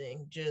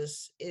confusing.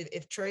 Just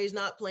if Trey's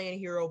not playing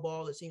hero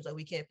ball, it seems like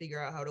we can't figure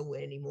out how to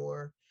win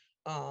anymore.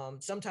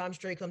 Sometimes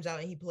Trey comes out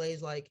and he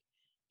plays like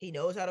he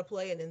knows how to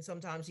play, and then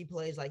sometimes he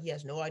plays like he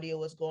has no idea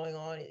what's going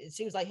on. It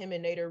seems like him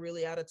and Nate are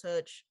really out of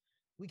touch.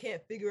 We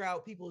can't figure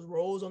out people's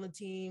roles on the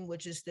team,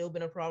 which has still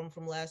been a problem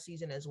from last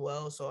season as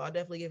well. So I'll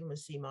definitely give him a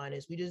C-.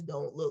 We just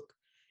don't look.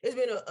 It's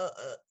been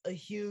a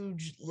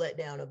huge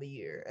letdown of a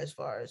year as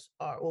far as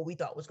what we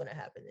thought was going to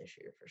happen this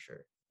year, for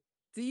sure.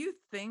 Do you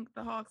think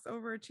the Hawks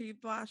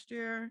overachieved last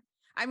year?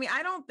 I mean,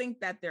 I don't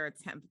think that they're a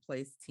 10th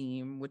place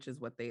team, which is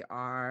what they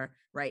are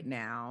right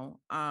now.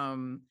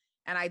 And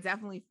I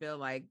definitely feel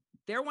like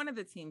they're one of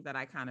the teams that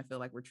I kind of feel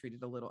like were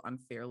treated a little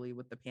unfairly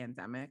with the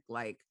pandemic.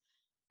 Like,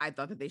 I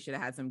thought that they should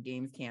have had some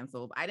games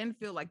canceled. I didn't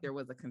feel like there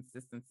was a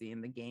consistency in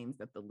the games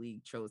that the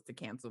league chose to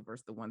cancel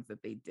versus the ones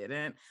that they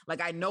didn't.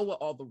 Like, I know what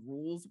all the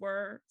rules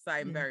were, so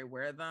I'm very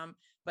aware of them,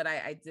 but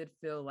I did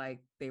feel like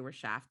they were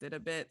shafted a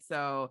bit.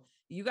 So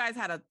you guys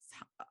had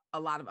a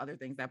lot of other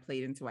things that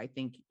played into, I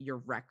think, your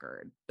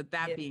record. But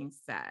that being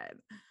said,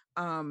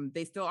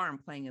 they still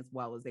aren't playing as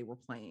well as they were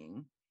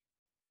playing,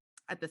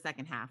 at the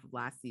second half of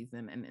last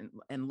season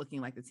and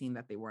looking like the team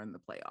that they were in the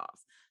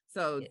playoffs.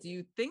 So do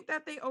you think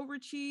that they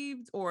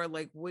overachieved, or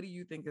like, what do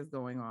you think is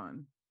going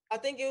on? I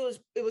think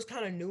it was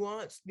kind of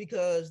nuanced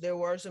because there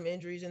were some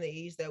injuries in the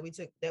East that we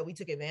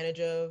took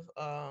advantage of.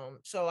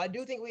 So I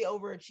do think we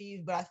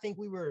overachieved, but I think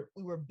we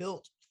were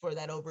built for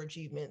that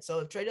overachievement. So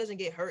if Trae doesn't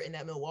get hurt in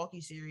that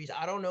Milwaukee series,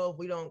 I don't know if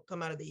we don't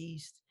come out of the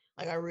East.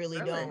 Like, I really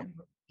don't.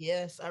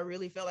 Yes, I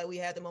really felt like we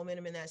had the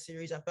momentum in that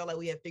series. I felt like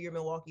we had figured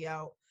Milwaukee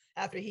out.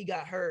 After he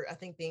got hurt, I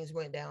think things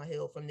went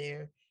downhill from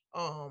there.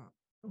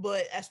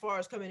 But as far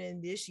as coming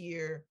in this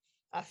year,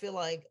 I feel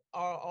like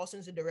our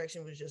sense of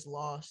direction was just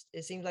lost.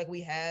 It seems like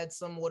we had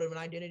somewhat of an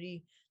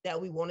identity that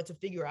we wanted to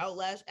figure out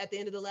at the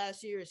end of the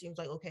last year. It seems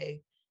like,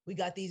 okay, we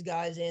got these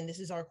guys in. This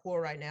is our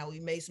core right now. We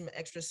made some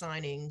extra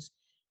signings.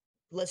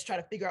 Let's try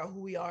to figure out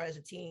who we are as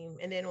a team.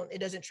 And then it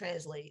doesn't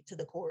translate to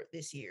the court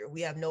this year.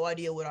 We have no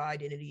idea what our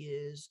identity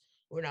is.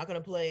 We're not going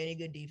to play any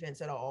good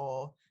defense at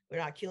all. We're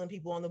not killing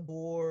people on the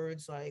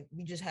boards. Like,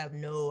 we just have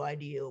no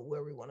idea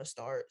where we want to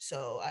start.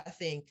 So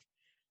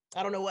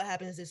I don't know what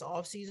happens this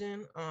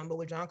offseason, but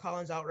with John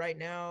Collins out right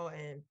now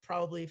and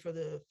probably for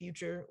the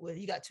future,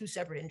 he got 2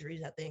 separate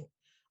injuries, I think.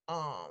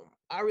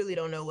 I really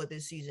don't know what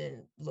this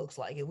season looks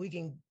like. If we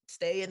can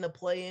stay in the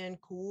play-in,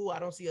 cool. I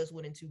don't see us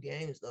winning 2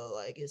 games, though.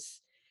 Like, it's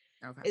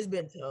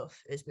been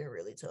tough. It's been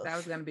really tough. That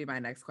was going to be my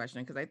next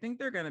question, because I think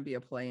they're going to be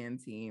a play-in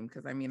team,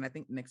 because I mean, I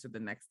think Knicks are the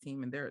next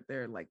team and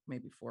they're like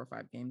maybe 4 or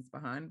 5 games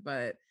behind,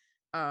 but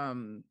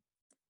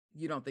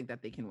you don't think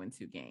that they can win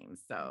 2 games.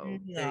 So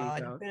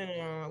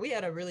no, we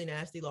had a really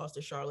nasty loss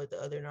to Charlotte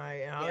the other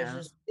night, and it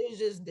was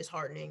just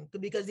disheartening,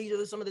 because these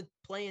are some of the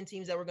playing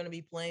teams that we're going to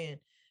be playing,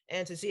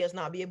 and to see us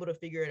not be able to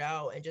figure it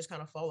out and just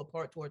kind of fall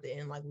apart toward the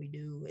end like we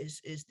do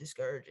is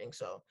discouraging.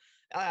 So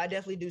I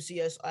definitely do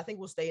see us. I think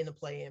we'll stay in the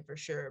play-in for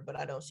sure, but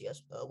I don't see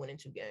us winning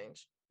 2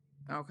 games.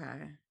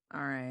 Okay.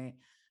 All right.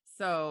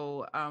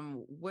 So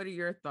what are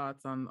your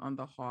thoughts on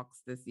the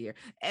Hawks this year?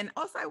 And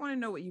also, I want to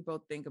know what you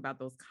both think about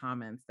those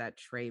comments that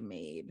Trae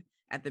made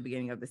at the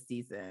beginning of the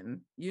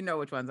season. You know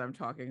which ones I'm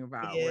talking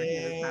about, where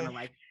he was kind of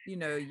like,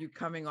 you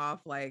coming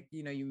off like,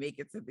 you make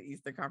it to the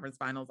Eastern Conference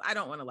Finals. I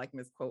don't want to like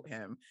misquote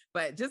him,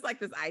 but just like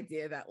this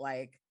idea that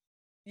like,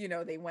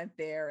 they went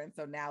there. And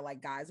so now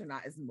like guys are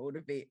not as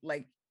motivated,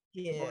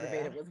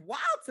 motivated was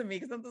wild to me,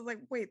 because I was like,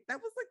 wait,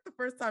 that was like the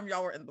first time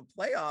y'all were in the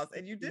playoffs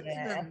and you didn't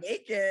even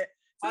make it.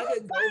 I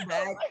could go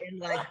back and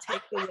like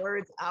take the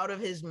words out of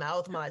his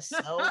mouth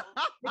myself,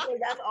 because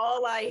that's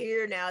all I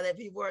hear now that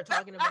people are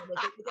talking about. They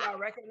look at our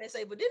record and they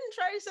say, but didn't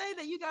Trae say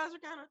that you guys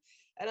are kind of,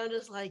 and I'm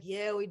just like,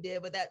 yeah, we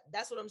did. But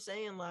that's what I'm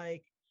saying.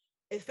 Like,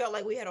 it felt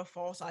like we had a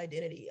false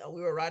identity.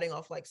 We were riding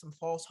off like some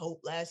false hope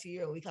last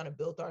year, and we kind of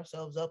built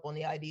ourselves up on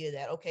the idea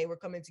that, okay, we're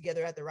coming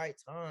together at the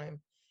right time.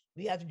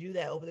 We have to do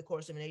that over the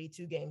course of an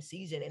 82-game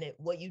season. And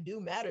what you do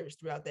matters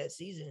throughout that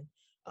season.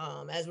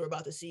 As we're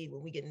about to see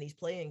when we get in these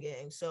playing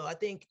games. So I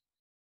think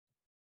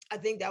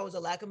that was a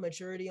lack of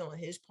maturity on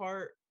his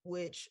part,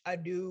 which I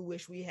do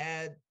wish we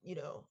had.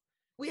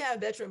 We have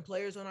veteran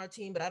players on our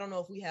team, but I don't know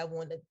if we have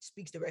one that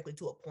speaks directly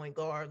to a point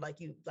guard like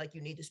you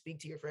need to speak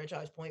to your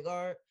franchise point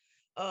guard.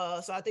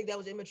 So I think that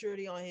was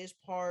immaturity on his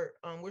part.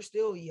 We're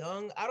still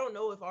young. I don't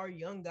know if our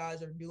young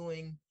guys are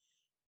doing,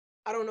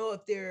 I don't know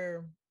if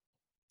they're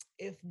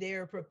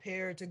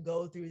prepared to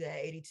go through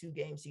that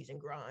 82-game season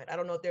grind. I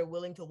don't know if they're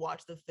willing to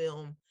watch the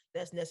film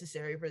that's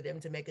necessary for them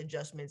to make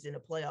adjustments in a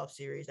playoff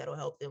series that'll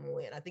help them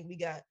win. I think we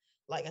got,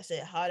 like I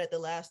said, hot at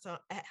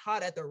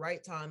the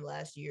right time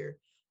last year,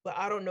 but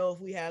I don't know if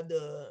we have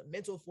the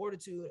mental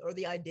fortitude or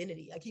the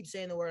identity. I keep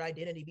saying the word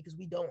identity because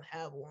we don't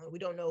have one. We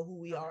don't know who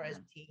we are as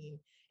a team,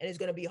 and it's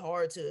going to be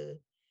hard to,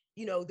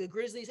 the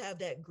Grizzlies have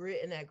that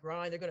grit and that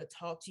grind. They're going to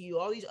talk to you.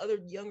 All these other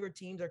younger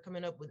teams are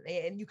coming up with,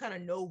 and you kind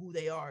of know who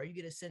they are. You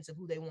get a sense of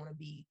who they want to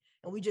be.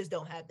 And we just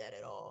don't have that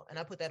at all. And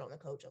I put that on the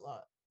coach a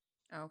lot.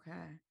 Okay.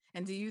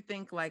 And do you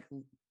think like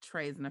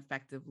Trae is an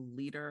effective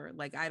leader?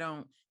 Like, I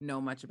don't know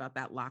much about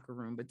that locker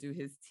room, but do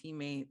his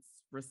teammates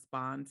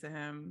respond to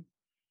him?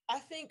 I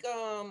think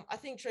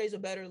Trae's a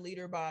better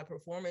leader by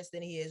performance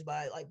than he is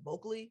by like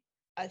vocally.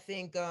 I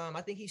think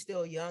he's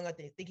still young. I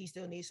think he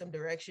still needs some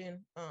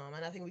direction.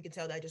 And I think we can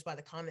tell that just by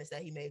the comments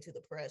that he made to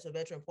the press. A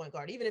veteran point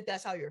guard, even if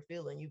that's how you're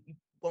feeling, you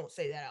won't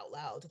say that out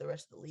loud to the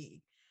rest of the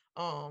league.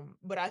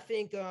 But I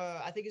think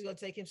it's going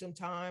to take him some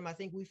time. I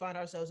think we find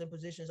ourselves in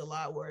positions a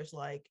lot where it's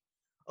like,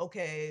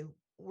 okay,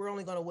 we're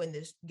only going to win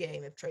this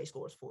game if Trae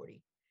scores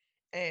 40.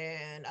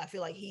 And I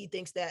feel like he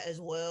thinks that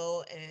as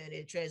well. And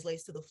it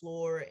translates to the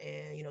floor.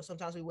 And,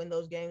 sometimes we win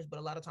those games, but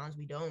a lot of times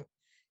we don't.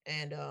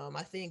 And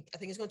I think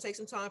it's going to take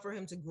some time for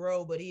him to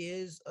grow, but he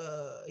is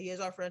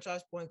our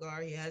franchise point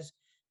guard. He has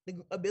the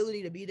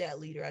ability to be that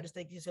leader. I just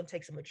think he's going to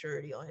take some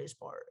maturity on his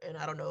part. And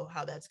I don't know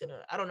how that's going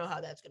to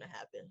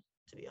happen,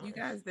 to be honest.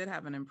 You guys did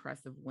have an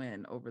impressive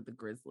win over the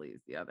Grizzlies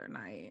the other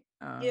night.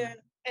 Yeah.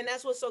 And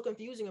that's what's so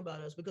confusing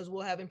about us, because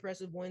we'll have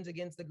impressive wins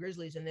against the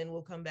Grizzlies and then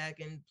we'll come back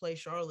and play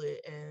Charlotte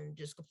and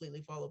just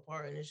completely fall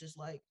apart. And it's just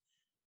like,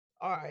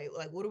 all right,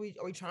 like, are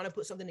we trying to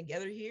put something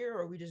together here,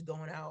 or are we just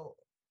going out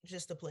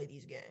just to play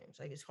these games?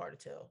 Like, it's hard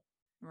to tell.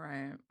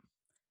 Right.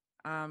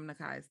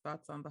 Nakai's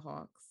thoughts on the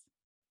Hawks?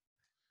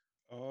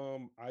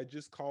 I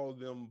just call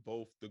them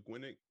both the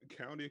Gwinnett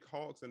County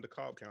Hawks and the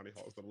Cobb County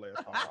Hawks for the last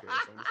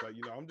podcast.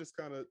 I'm just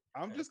like,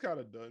 I'm just kind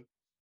of done.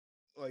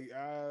 Like,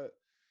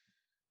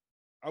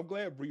 I'm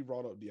glad Bree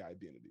brought up the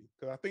identity,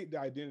 because I think the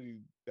identity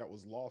that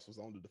was lost was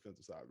on the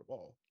defensive side of the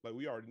ball. Like,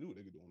 we already knew what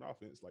they could do on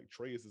offense. Like,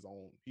 Trey is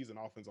he's an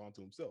offense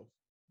onto himself.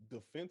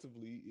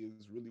 Defensively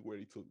is really where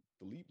he took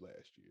the leap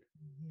last year,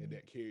 and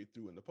that carried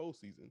through in the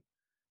postseason.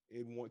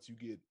 And once you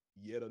get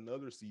yet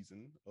another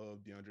season of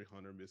DeAndre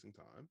Hunter missing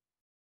time,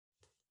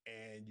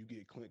 and you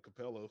get Clint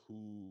Capella,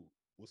 who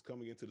was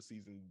coming into the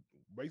season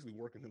basically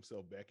working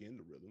himself back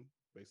into rhythm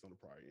based on the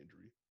prior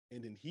injury,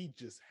 and then he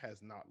just has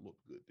not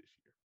looked good this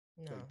year.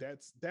 No. Like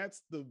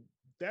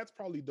that's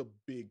probably the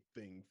big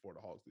thing for the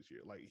Hawks this year.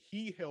 Like,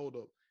 he held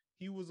up.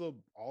 He was a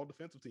all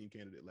defensive team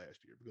candidate last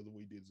year because of what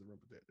he did as a rim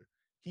protector.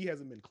 He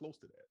hasn't been close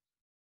to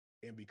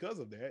that, and because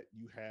of that,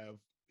 you have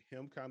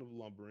him kind of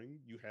lumbering.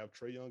 You have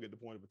Trae Young at the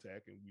point of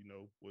attack, and we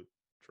know what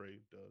Trey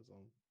does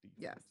on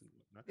defense.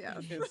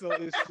 Yes. And so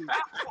it's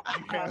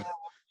just,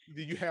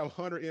 you have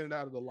Hunter in and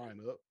out of the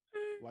lineup.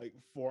 Like,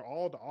 for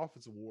all the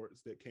offensive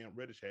awards that Cam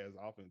Reddish has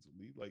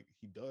offensively, like,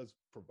 he does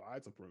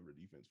provide some perimeter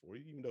defense for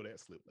you, even though that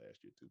slipped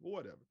last year too. But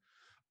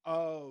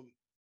whatever.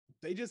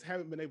 They just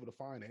haven't been able to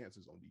find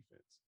answers on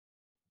defense.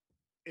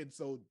 And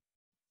so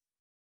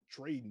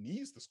Trey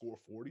needs to score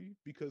 40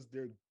 because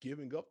they're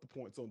giving up the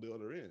points on the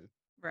other end.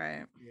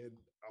 Right. And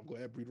I'm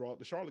glad Bree brought up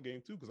the Charlotte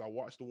game too, because I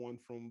watched the one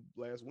from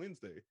last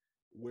Wednesday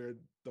where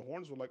the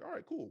Hornets were like, all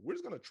right, cool. We're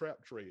just going to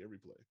trap Trey every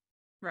play.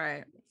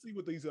 Right. Let's see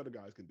what these other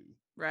guys can do.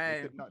 Right.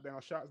 They could knock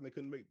down shots and they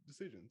couldn't make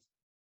decisions.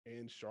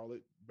 And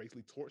Charlotte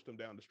basically torched them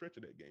down the stretch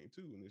of that game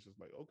too. And it's just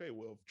like, okay,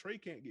 well, if Trey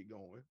can't get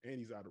going and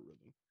he's out of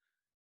rhythm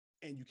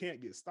and you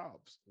can't get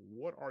stops,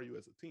 what are you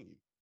as a team?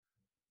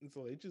 And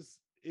so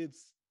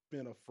it's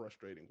been a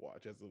frustrating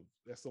watch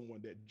as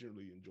someone that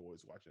generally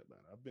enjoys watching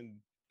Atlanta. I've been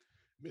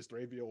Mr.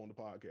 AVO on the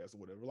podcast or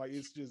whatever. Like,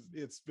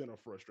 it's been a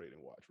frustrating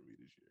watch for me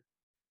this year.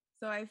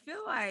 So I feel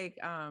like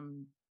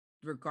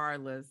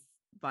regardless,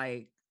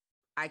 like,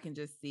 I can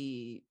just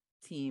see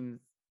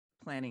teams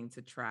planning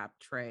to trap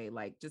Trey,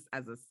 like, just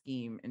as a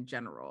scheme in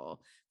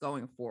general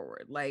going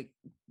forward. Like,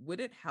 would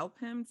it help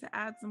him to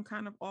add some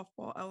kind of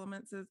off-ball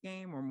element to his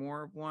game or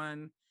more of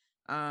one?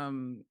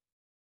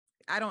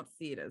 I don't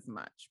see it as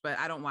much, but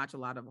I don't watch a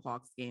lot of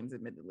Hawks games,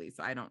 admittedly,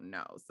 so I don't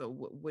know. So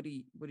what do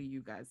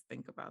you guys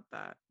think about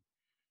that?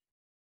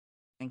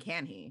 And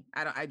can he?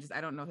 I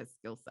don't know his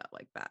skill set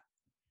like that.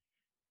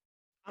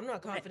 I'm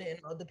not confident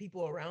in other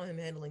people around him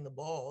handling the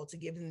ball to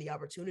give him the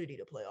opportunity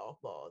to play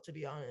off ball, to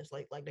be honest.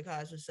 Like the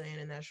guys was saying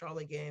in that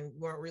Charlotte game, we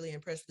weren't really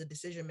impressed with the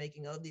decision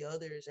making of the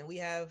others. And we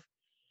have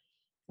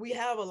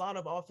a lot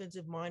of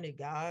offensive minded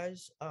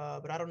guys,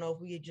 but I don't know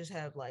if we just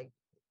have like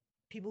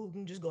people who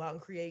can just go out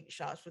and create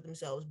shots for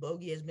themselves.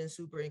 Bogey has been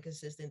super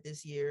inconsistent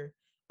this year.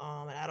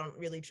 And I don't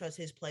really trust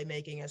his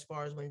playmaking as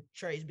far as when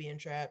Trey's being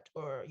trapped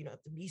or,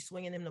 if he's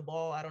swinging him the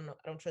ball. I don't know.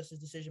 I don't trust his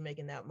decision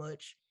making that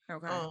much.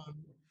 Okay.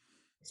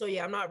 So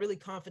yeah, I'm not really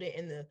confident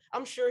in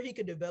I'm sure he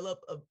could develop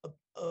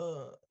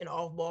an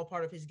off-ball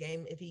part of his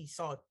game if he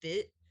saw it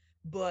fit,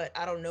 but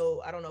I don't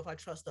know if I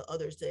trust the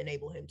others to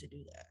enable him to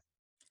do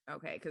that.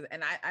 Okay, because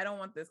I don't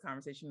want this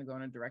conversation to go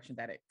in a direction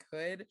that it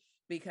could,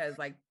 because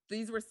like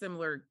these were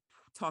similar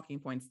talking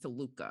points to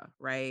Luka,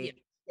 right?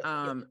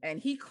 Yeah. And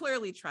he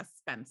clearly trusts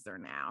Spencer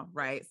now,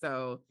 right?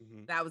 So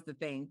that was the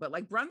thing. But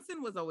like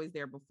Brunson was always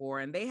there before,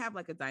 and they have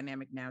like a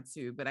dynamic now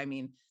too. But I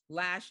mean,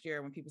 last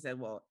year when people said,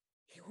 well,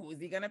 who is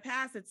he going to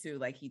pass it to?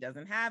 Like, he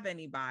doesn't have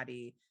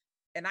anybody.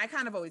 And I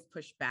kind of always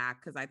pushed back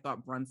because I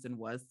thought Brunson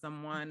was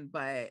someone,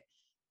 but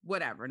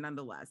whatever.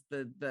 Nonetheless,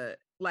 because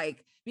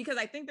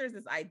I think there's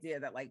this idea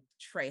that like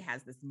Trey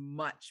has this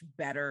much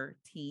better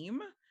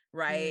team,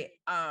 right?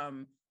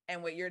 And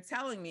what you're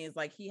telling me is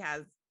like, he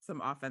has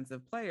some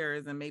offensive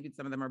players and maybe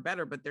some of them are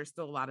better, but there's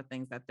still a lot of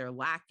things that they're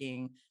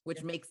lacking,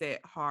 which makes it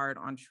hard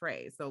on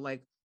Trey. So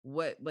like,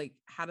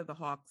 how do the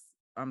Hawks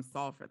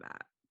solve for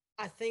that?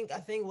 I think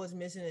what's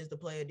missing is the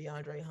player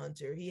DeAndre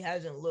Hunter. He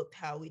hasn't looked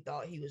how we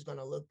thought he was going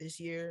to look this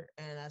year.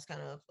 And that's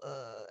kind of,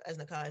 as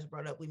Nakai has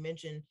brought up, we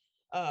mentioned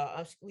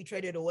we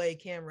traded away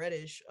Cam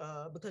Reddish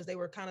because they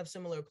were kind of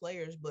similar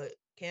players, but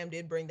Cam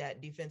did bring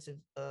that defensive,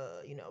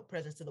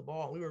 presence to the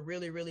ball. We were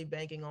really, really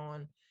banking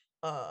on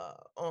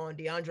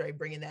DeAndre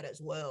bringing that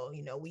as well.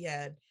 We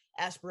had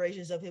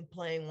aspirations of him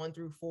playing 1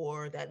 through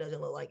 4. That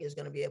doesn't look like it's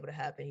going to be able to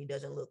happen. He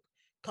doesn't look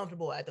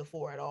comfortable at the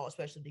 4 at all,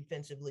 especially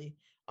defensively.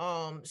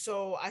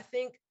 So I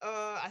think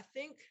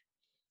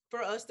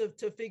for us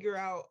to figure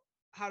out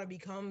how to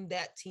become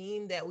that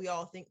team that we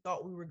all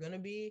thought we were going to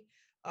be,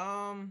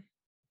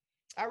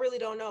 I really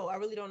don't know. I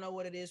really don't know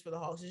what it is for the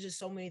Hawks. There's just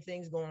so many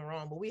things going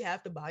wrong, but we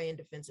have to buy in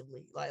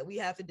defensively. Like, we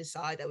have to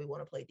decide that we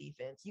want to play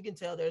defense. You can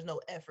tell there's no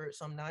effort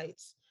some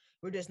nights.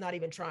 We're just not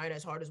even trying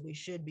as hard as we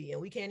should be.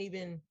 And we can't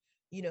even,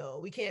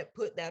 we can't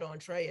put that on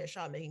Trey as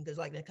shot making because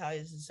like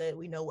Nakai said,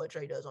 we know what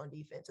Trey does on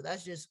defense. So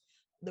that's just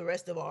the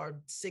rest of our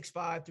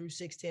 6'5" through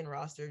 6'10"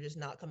 roster just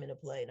not come into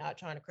play, not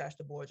trying to crash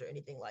the boards or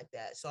anything like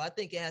that. So I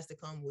think it has to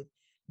come with,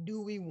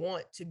 do we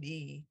want to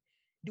do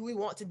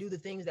the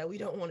things that we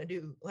don't want to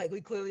do? Like, we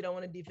clearly don't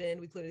want to defend.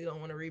 We clearly don't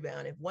want to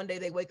rebound. If one day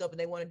they wake up and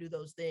they want to do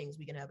those things,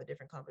 we can have a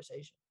different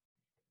conversation.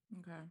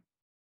 Okay.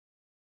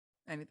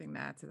 Anything to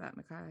add to that,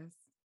 Nekias?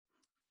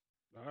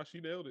 Nah, she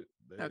nailed it.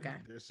 Okay.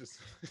 There's just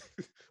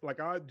like,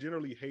 I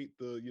generally hate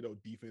the,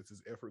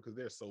 defense's effort because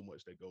there's so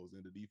much that goes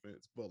into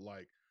defense, but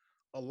like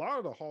a lot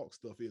of the Hawks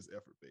stuff is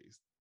effort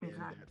based, and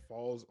that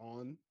falls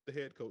on the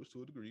head coach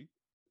to a degree.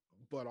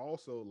 But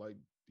also, like,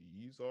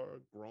 these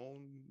are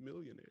grown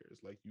millionaires.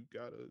 Like, you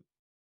gotta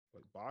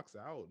like box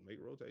out, make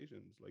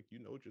rotations. Like,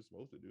 what you're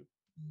supposed to do.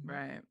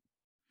 Right.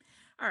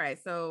 All right.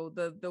 So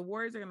the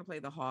Warriors are going to play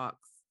the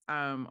Hawks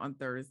on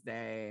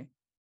Thursday.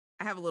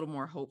 I have a little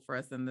more hope for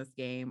us in this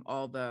game,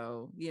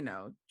 although,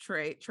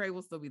 Trey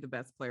will still be the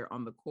best player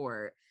on the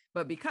court.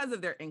 But because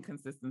of their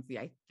inconsistency,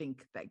 I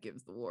think that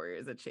gives the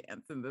Warriors a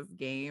chance in this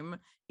game,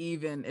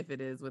 even if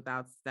it is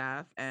without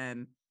Steph.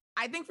 And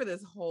I think for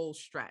this whole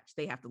stretch,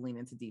 they have to lean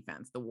into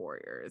defense, the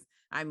Warriors.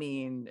 I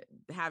mean,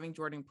 having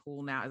Jordan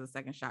Poole now as a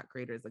second shot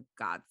creator is a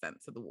godsend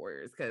to the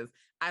Warriors, because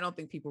I don't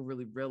think people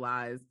really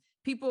realize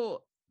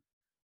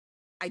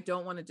I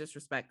don't want to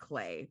disrespect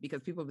Clay,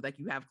 because people be like,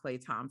 you have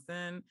Klay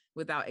Thompson,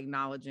 without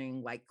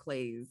acknowledging like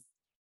Clay's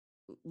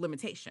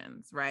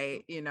limitations,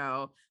 right?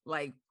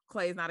 Like,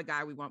 Clay is not a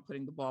guy we want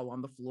putting the ball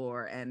on the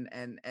floor and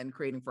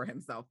creating for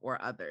himself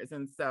or others.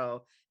 And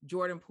so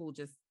Jordan Poole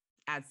just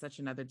adds such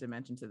another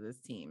dimension to this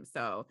team.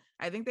 So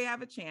I think they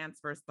have a chance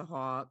versus the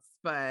Hawks,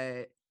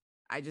 but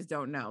I just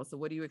don't know. So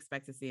what do you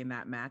expect to see in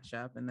that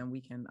matchup? And then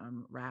we can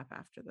wrap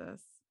after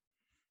this.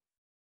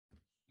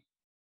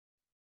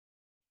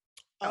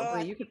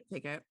 Bree, you can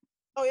take it.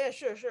 Oh yeah,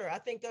 sure. I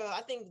think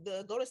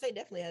the Golden State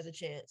definitely has a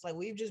chance. Like,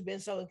 we've just been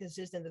so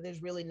inconsistent that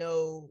there's really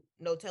no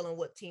telling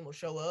what team will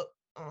show up.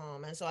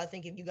 And so I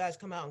think if you guys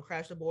come out and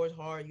crash the boards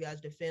hard, you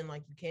guys defend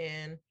like you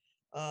can.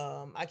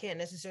 I can't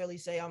necessarily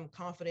say I'm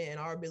confident in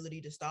our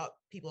ability to stop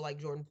people like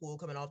Jordan Poole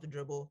coming off the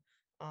dribble.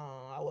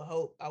 I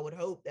would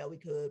hope that we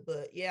could,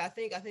 but yeah, I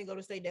think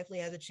Golden State definitely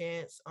has a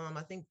chance.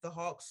 I think the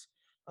Hawks.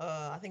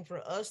 I think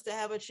for us to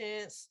have a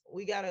chance,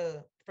 we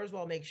gotta first of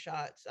all make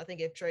shots. I think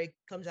if Trey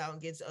comes out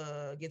and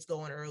gets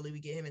going early, we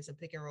get him in some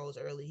pick and rolls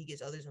early, he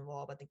gets others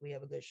involved, I think we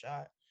have a good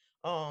shot.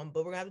 But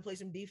we're gonna have to play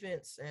some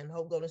defense and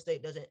hope Golden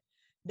State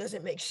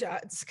doesn't make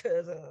shots,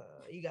 because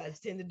you guys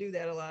tend to do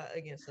that a lot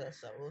against us.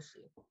 So we'll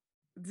see.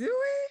 Do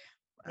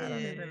we?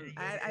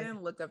 I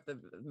didn't look up the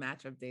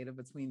matchup data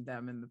between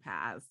them in the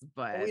past,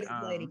 but we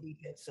don't play any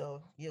defense,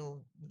 so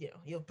you'll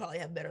probably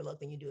have better luck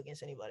than you do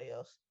against anybody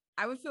else.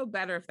 I would feel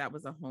better if that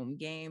was a home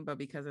game, but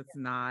because it's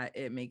not,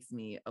 it makes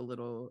me a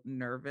little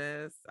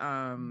nervous.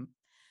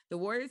 The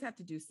Warriors have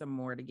to do some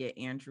more to get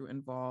Andrew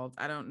involved.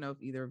 I don't know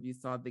if either of you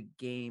saw the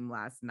game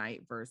last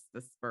night versus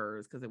the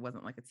Spurs, because it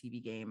wasn't like a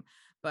TV game,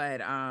 but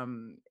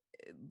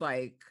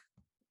like,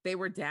 they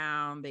were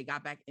down, they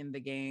got back in the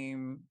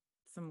game.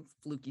 Some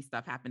fluky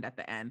stuff happened at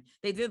the end.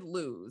 They did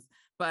lose,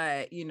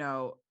 but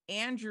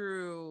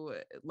Andrew,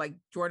 like,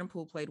 Jordan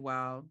Poole played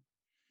well.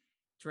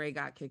 Dre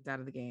got kicked out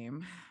of the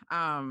game.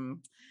 That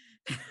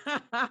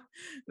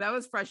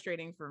was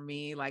frustrating for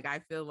me. Like, I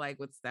feel like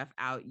with Steph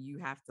out, you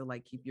have to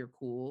like keep your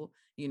cool,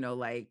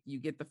 like, you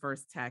get the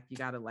first tech, you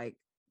got to like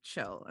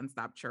chill and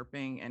stop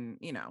chirping. And,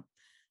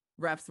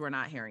 refs were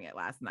not hearing it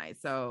last night.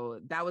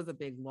 So that was a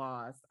big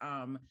loss.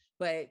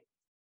 But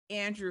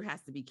Andrew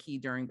has to be key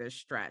during this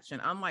stretch. And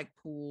unlike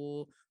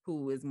Poole,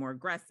 who is more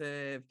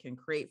aggressive, can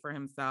create for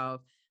himself,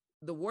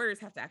 the Warriors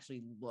have to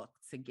actually look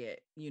to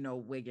get,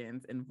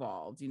 Wiggins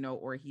involved,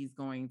 or he's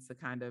going to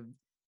kind of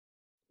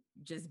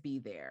just be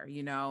there,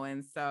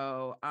 and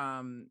so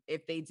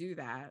if they do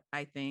that,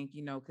 I think,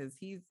 because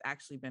he's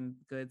actually been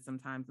good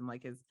sometimes in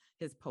like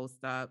his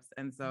post ups,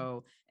 and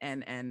so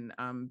and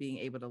being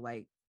able to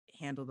like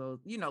handle those,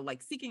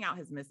 like seeking out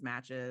his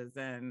mismatches.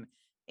 And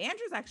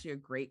Andrew's actually a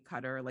great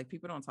cutter. Like,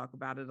 people don't talk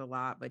about it a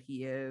lot, but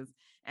he is.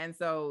 And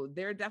so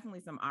there are definitely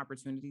some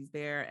opportunities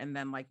there. And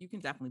then like, you can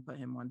definitely put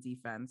him on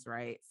defense,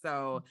 right?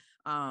 So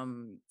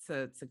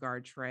to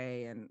guard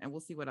Trey, and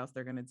we'll see what else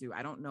they're going to do.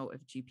 I don't know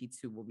if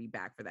GP2 will be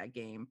back for that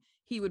game.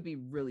 He would be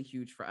really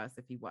huge for us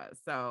if he was.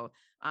 So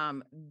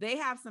they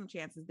have some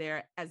chances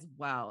there as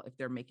well if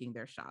they're making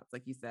their shots.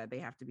 Like you said, they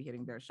have to be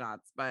hitting their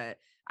shots, but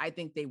I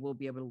think they will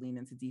be able to lean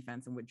into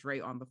defense. And with Dre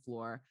on the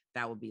floor,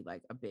 that will be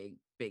like a big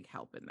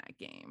help in that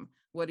game.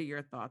 What are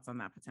your thoughts on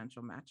that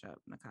potential matchup,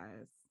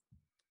 Nekias?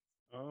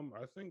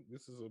 I think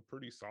this is a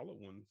pretty solid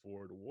one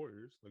for the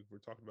Warriors. Like, we're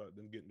talking about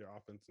them getting their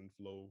offense in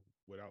flow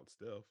without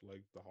Steph.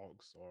 Like, the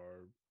Hawks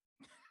are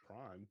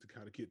primed to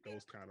kind of get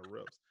those kind of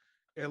reps.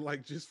 And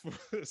like, just for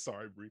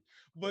sorry, Bree,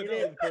 but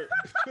it's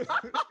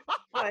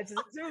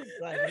the truth.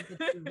 Like,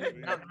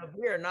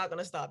 we're not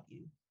gonna stop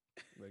you.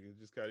 Like, it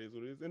just kind of is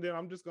what it is. And then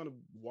I'm just gonna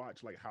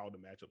watch like how the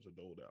matchups are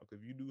doled out. If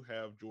you do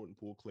have Jordan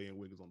Poole, Clay, and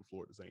Wiggins on the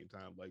floor at the same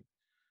time, like,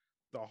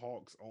 the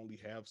Hawks only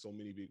have so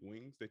many big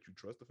wings that you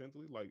trust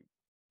defensively. Like,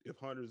 if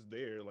Hunter's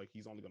there, like,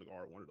 he's only gonna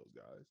guard one of those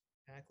guys.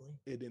 Exactly.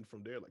 And then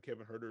from there, like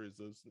Kevin Huerter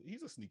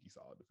he's a sneaky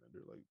solid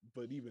defender. Like,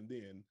 but even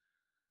then,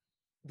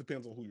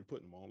 depends on who you're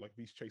putting him on. Like if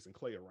he's chasing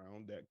Clay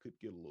around, that could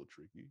get a little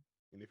tricky.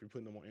 And if you're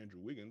putting him on Andrew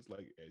Wiggins,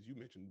 like as you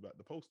mentioned about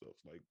the post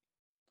ups, like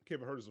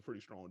Kevin Huerter's a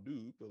pretty strong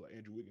dude, but like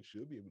Andrew Wiggins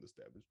should be able to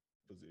establish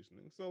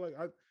positioning. So like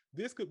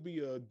this could be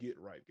a get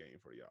right game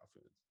for the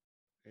offense.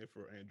 And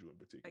for Andrew in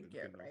particular. A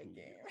get right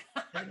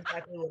game. That's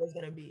exactly what it's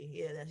gonna be.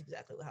 Yeah, that's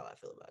exactly how I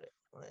feel about it.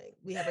 Like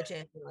we have a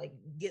chance to like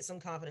get some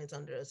confidence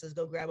under us. Let's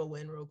go grab a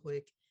win real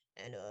quick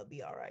and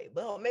be all right.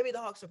 But maybe the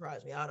Hawks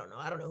surprise me. I don't know.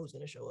 I don't know who's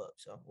gonna show up.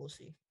 So we'll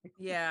see.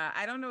 Yeah,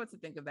 I don't know what to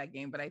think of that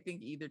game, but I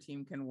think either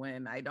team can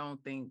win. I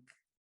think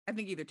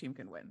either team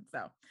can win.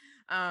 So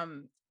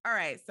all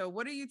right. So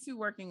what are you two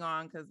working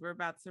on? Because we're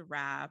about to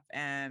wrap.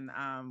 And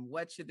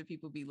what should the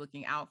people be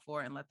looking out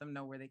for, and let them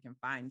know where they can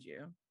find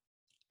you?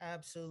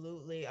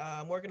 Absolutely.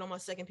 I'm working on my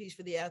second piece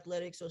for The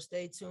Athletic, so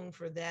stay tuned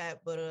for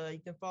that. But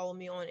you can follow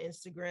me on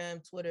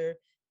Instagram, Twitter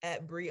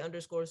at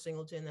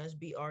Bree_Singleton. That's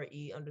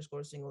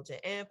BRE_Singleton.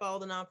 And follow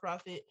the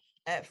nonprofit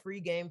at Free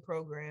Game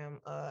Program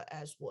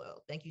as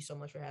well. Thank you so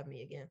much for having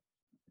me again.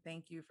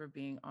 Thank you for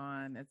being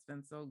on. It's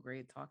been so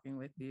great talking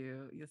with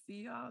you. You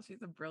see, y'all,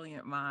 she's a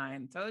brilliant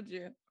mind. Told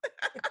you.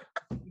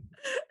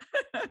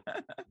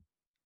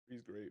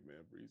 Bree's great,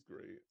 man. Bree's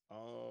great.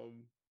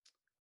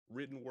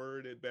 Written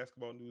word at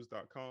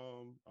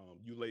basketballnews.com.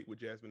 You Late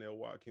with Jasmine L.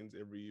 Watkins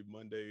every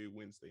Monday,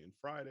 Wednesday, and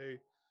Friday.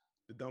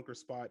 The Dunker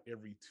Spot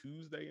every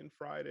Tuesday and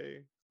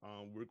Friday.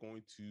 We're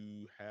going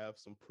to have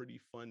some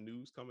pretty fun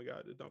news coming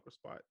out of the Dunker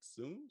Spot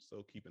soon,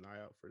 so keep an eye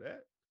out for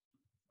that.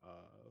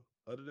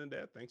 Other than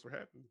that, thanks for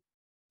having me.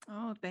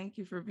 Oh, thank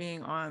you for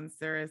being on.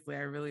 Seriously,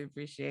 I really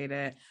appreciate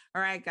it.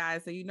 All right,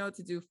 guys. So you know what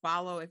to do.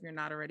 Follow if you're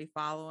not already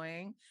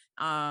following.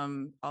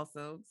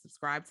 Also,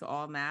 subscribe to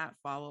All Nat.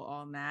 Follow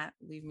All Nat.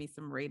 Leave me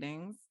some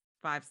ratings.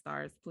 5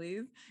 stars,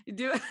 please. You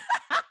do.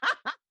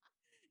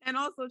 And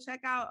also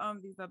check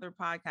out these other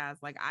podcasts.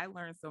 Like I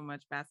learned so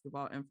much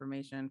basketball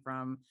information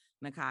from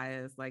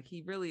Nekias. Like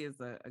he really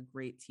is a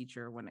great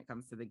teacher when it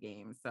comes to the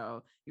game.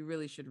 So you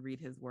really should read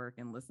his work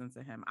and listen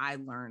to him. I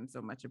learned so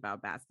much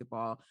about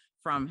basketball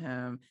from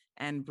him.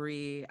 And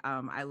Bree,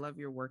 I love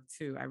your work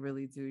too. I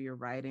really do, your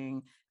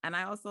writing. And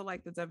I also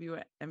like the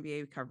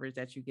WNBA coverage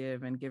that you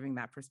give and giving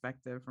that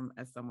perspective from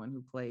as someone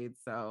who played.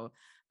 So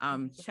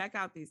check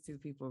out these two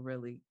people.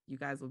 Really, you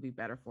guys will be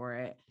better for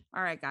it.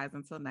 All right, guys,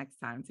 until next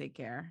time, take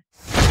care.